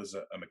dad was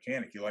a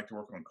mechanic. He liked to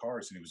work on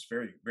cars, and he was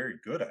very, very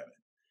good at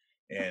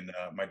it. And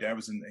my dad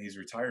he's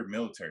retired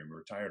military,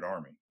 retired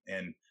Army,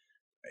 and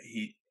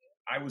he,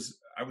 I was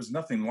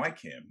nothing like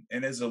him.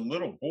 And as a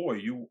little boy,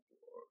 you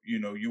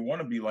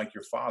want to be like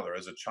your father.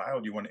 As a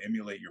child, you want to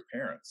emulate your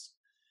parents.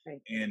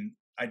 Right. And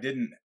I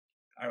didn't.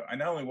 I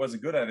not only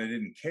wasn't good at it, I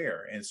didn't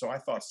care, and so I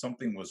thought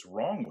something was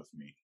wrong with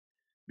me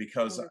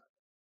because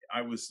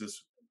I was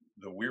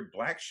the weird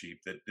black sheep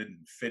that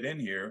didn't fit in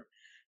here,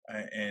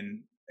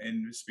 and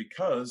it's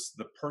because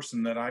the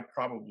person that I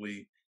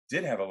probably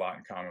did have a lot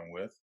in common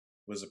with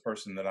was a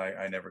person that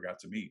I never got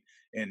to meet,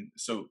 and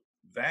so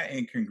that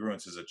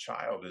incongruence as a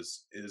child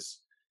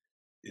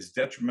is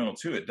detrimental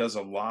too. It does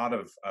a lot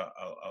of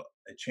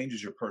it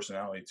changes your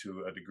personality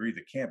to a degree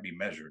that can't be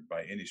measured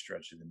by any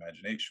stretch of the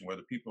imagination.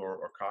 Whether people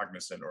are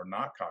cognizant or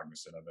not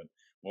cognizant of it,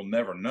 we'll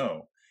never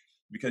know,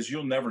 because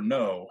you'll never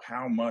know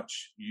how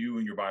much you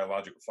and your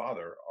biological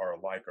father are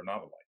alike or not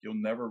alike. You'll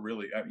never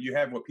really. You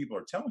have what people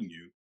are telling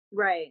you,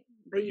 Right.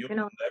 But but you you'll can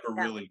only never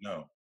that. really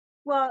know.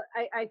 Well,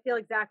 I feel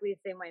exactly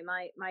the same way.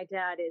 My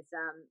dad is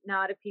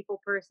not a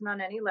people person on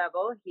any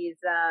level. He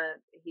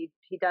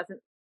doesn't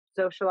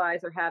socialize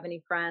or have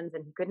any friends,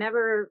 and he could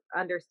never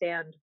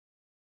understand.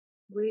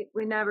 We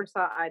never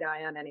saw eye to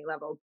eye on any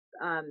level.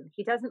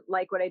 He doesn't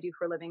like what I do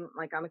for a living.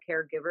 Like, I'm a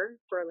caregiver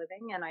for a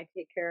living, and I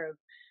take care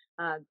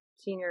of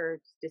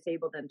seniors,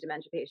 disabled, and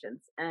dementia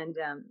patients. And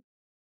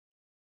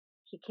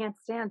he can't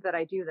stand that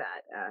I do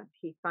that.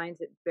 He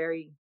finds it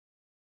very.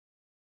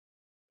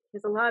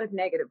 There's a lot of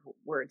negative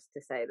words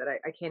to say that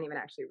I can't even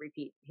actually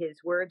repeat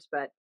his words,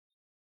 but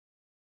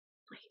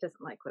he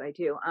doesn't like what I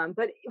do.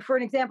 But for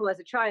an example, as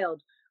a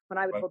child, when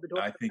I would But hold the door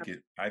for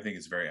someone. I think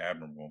it's very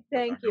admirable. I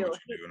Thank know you. what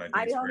you do, and I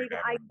think it's very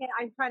I admirable. can't.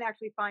 I'm trying to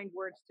actually find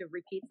words to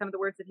repeat some of the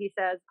words that he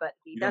says, but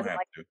he You don't doesn't have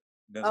like. to. It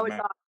doesn't Oh, it's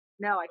matter. awesome.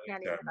 No, I It's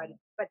can't even try to. admirable.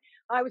 But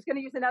I was going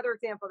to use another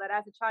example that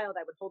as a child,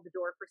 I would hold the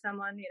door for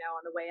someone,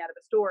 on the way out of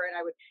a store, and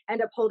I would end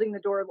up holding the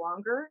door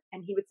longer.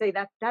 And he would say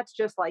that's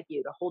just like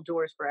you to hold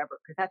doors forever,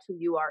 because that's who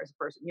you are as a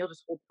person. You'll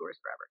just hold doors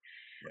forever.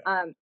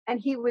 Yeah. And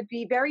he would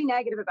be very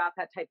negative about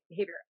that type of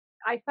behavior.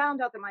 I found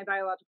out that my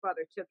biological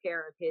father took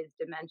care of his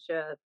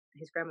dementia.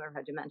 His grandmother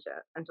had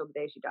dementia until the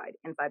day she died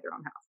inside their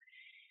own house.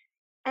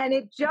 And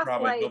it And just like,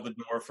 probably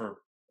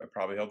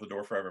held the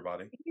door for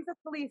everybody. he's a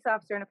police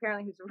officer, and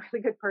apparently he's a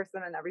really good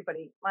person, and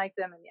everybody liked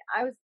him. And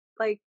I was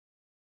like,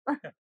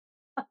 Yeah.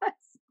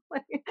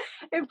 like,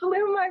 it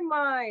blew my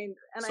mind.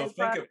 And So I think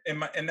thought,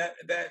 of and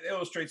that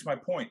illustrates my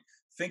point.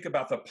 Think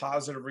about the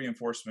positive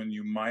reinforcement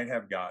you might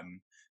have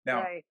gotten.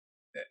 Now, right,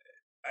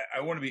 I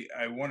want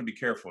to be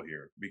careful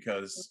here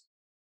because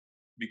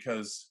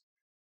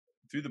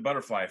through the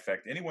butterfly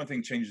effect, any one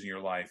thing changes in your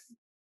life,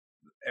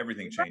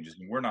 everything right, changes,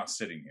 and we're not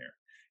sitting here.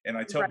 And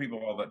I tell right. people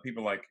all that,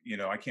 people like,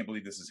 I can't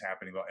believe this is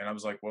happening. And I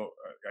was like, well,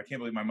 I can't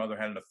believe my mother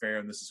had an affair,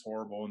 and this is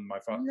horrible. And my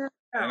father, No,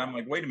 and I'm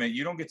like, wait a minute,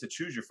 you don't get to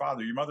choose your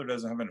father. Your mother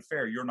doesn't have an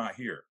affair. You're not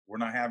here. We're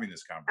not having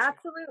this conversation.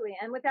 absolutely.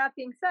 And with that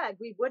being said,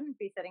 we wouldn't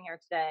be sitting here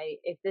today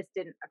if this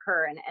didn't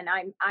occur. And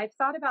I've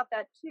thought about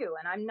that too.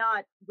 And I'm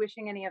not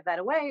wishing any of that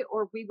away,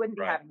 or we wouldn't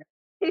be Right. having this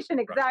conversation.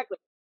 Right. Exactly.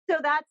 So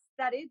that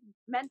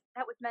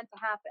was meant to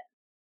happen.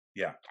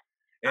 Yeah.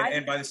 I And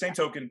didn't. by the same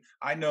token,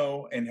 I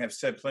know and have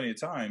said plenty of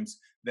times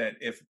that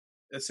if,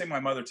 let's say, my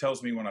mother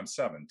tells me when I'm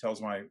 7,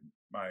 tells my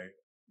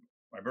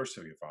birth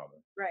certificate father,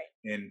 Right.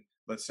 and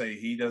let's say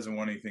he doesn't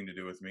want anything to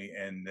do with me,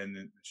 and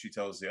then she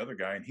tells the other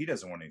guy, and he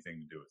doesn't want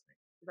anything to do with me,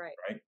 Right.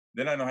 right?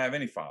 Then I don't have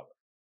any father.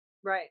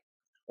 Right.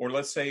 Or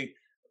let's say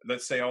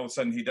all of a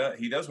sudden he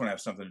does want to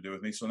have something to do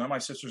with me. So now my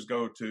sisters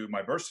go to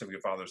my birth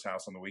certificate father's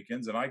house on the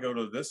weekends, and I go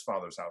to this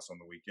father's house on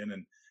the weekend,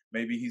 and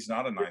maybe he's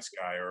not a nice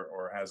guy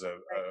or has a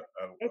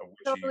It's witchy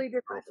totally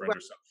different. girlfriend Well, or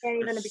something. can't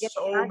even There's begin to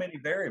so imagine. many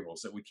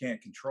variables that we can't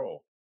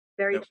control.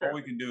 Very That true. all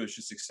we can do is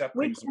just accept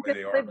We things the can way just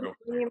they are live and the go from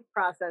there. dream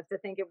process to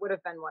think it would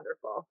have been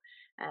wonderful.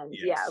 And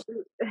yeah, Yes.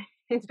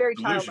 it's very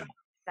childlike. Delusion.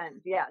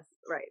 And yes,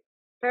 right.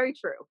 Very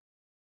true.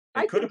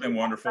 I It could could have do been that,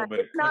 wonderful, but but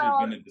it it's could not have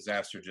all. been a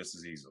disaster just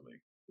as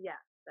easily. Yeah,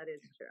 that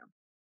is true.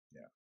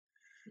 Yeah.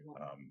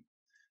 Yeah.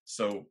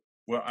 So,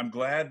 well, I'm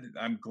glad.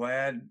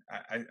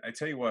 I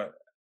tell you what,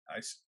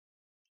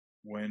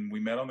 when we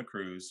met on the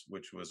cruise,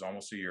 which was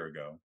almost a year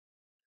ago,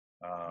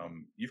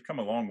 you've come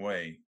a long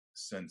way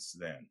since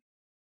then.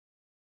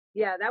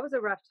 Yeah, that was a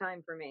rough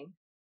time for me.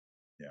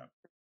 Yeah.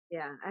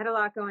 Yeah, I had a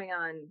lot going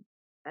on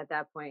at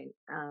that point,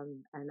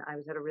 and I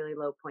was at a really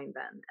low point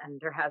then, and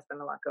there has been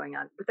a lot going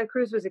on. But the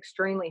cruise was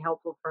extremely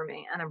helpful for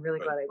me, and I'm really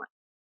Good. glad I went.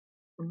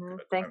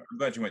 Good. Thank I'm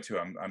glad you went too.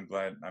 I'm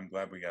glad. I'm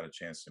glad we got a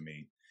chance to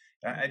meet.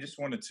 I just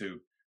wanted to.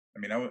 I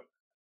mean,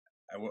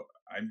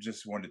 I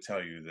just wanted to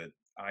tell you that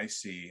I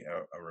see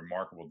a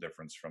remarkable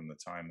difference from the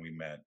time we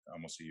met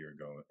almost a year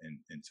ago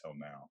until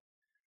now,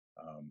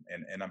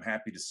 and I'm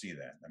happy to see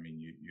that. I mean,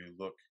 you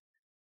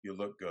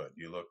look good.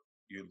 You look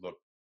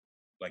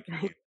like you're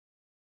healed.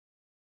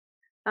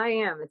 I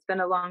am. It's been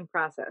a long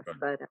process, Good.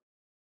 but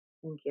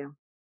thank you.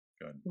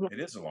 Good. Yeah,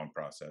 It is a long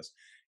process,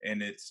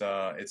 and it's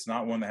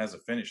not one that has a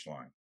finish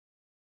line.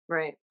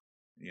 right.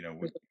 You know,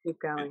 We just keep it's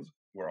going.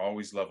 we're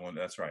always leveling.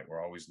 That's right.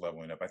 We're always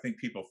leveling up. I think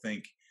people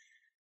think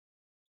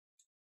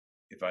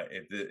if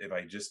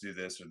I just do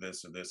this or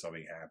this or this, I'll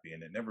be happy,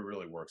 and it never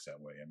really works that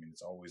way. I mean,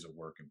 it's always a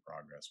work in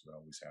progress. We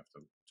always have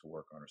to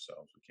work on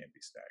ourselves. We can't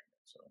be stagnant.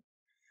 So,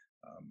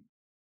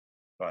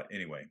 but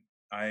anyway,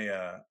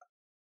 I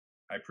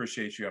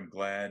appreciate you. I'm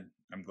glad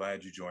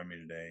you joined me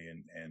today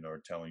and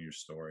are telling your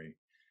story.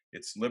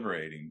 It's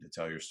liberating to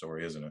tell your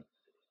story, isn't it?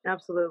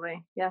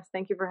 Absolutely. Yes.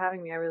 Thank you for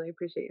having me. I really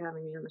appreciate you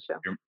having me on the show.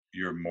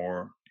 You're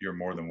more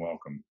than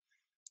welcome.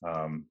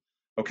 Um,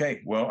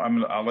 okay, well,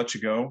 I'll let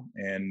you go,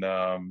 and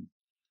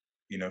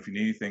if you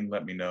need anything,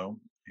 let me know.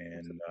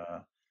 And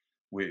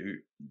we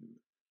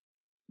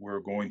we're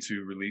going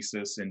to release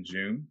this in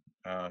June,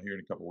 here in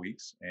a couple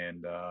weeks,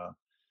 and we're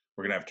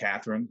gonna have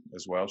Catherine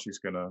as well. She's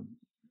gonna.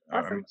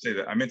 Awesome.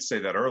 I meant to say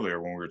that earlier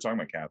when we were talking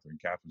about Catherine.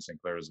 Catherine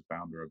Sinclair is the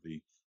founder of the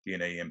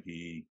DNA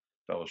NPE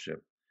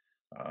Fellowship,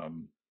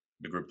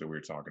 the group that we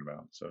were talking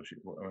about. So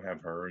we'll have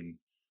her and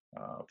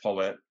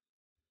Paulette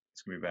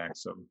is gonna be back.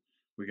 So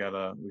we got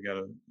a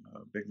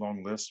big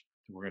long list.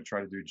 We're gonna try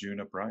to do June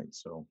upright.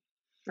 So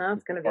Oh,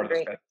 it's going to be part of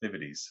the great.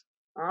 festivities.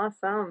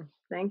 Awesome.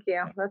 Thank you.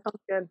 Yeah. That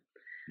sounds good.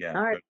 Yeah.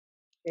 All right.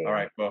 Good. All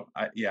right. Well,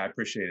 I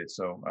appreciate it.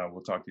 So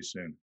we'll talk to you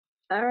soon.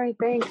 All right.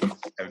 Thanks. Have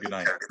a good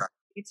night.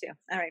 You too.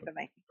 All right.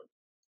 Bye-bye.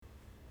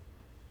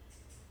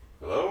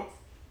 Hello?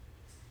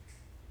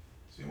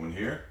 Is anyone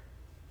here?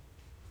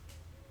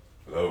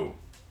 Hello?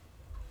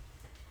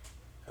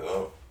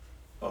 Hello?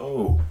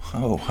 Oh,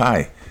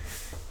 hi.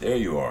 There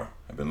you are.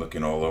 I've been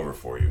looking all over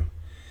for you.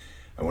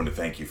 I want to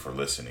thank you for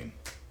listening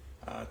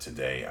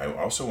today. I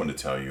also want to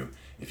tell you,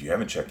 if you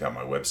haven't checked out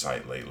my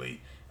website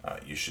lately,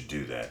 you should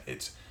do that.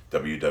 It's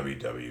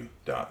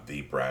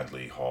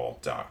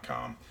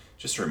www.thebradleyhall.com.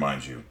 Just to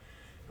remind you,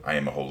 I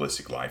am a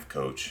holistic life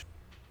coach,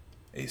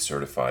 a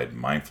certified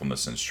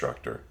mindfulness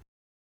instructor,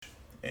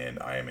 and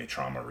I am a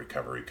trauma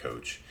recovery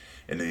coach.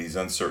 And in these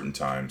uncertain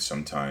times,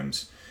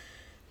 sometimes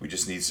we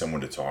just need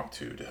someone to talk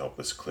to help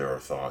us clear our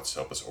thoughts,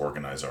 help us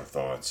organize our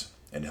thoughts,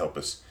 and help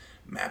us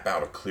map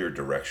out a clear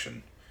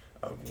direction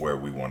of where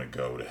we want to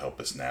go to help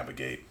us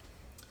navigate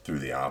through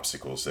the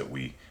obstacles that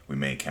we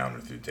may encounter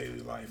through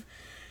daily life.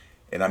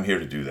 And I'm here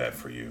to do that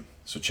for you.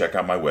 So check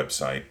out my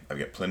website. I've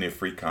got plenty of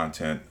free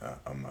content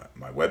on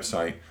my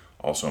website,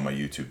 also on my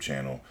YouTube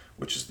channel,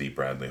 which is The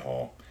Bradley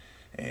Hall,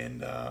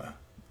 and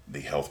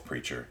The Health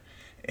Preacher.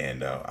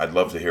 And I'd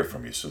love to hear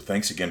from you. So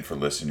thanks again for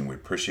listening. We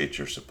appreciate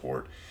your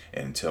support.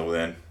 And until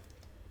then,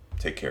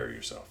 take care of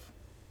yourself.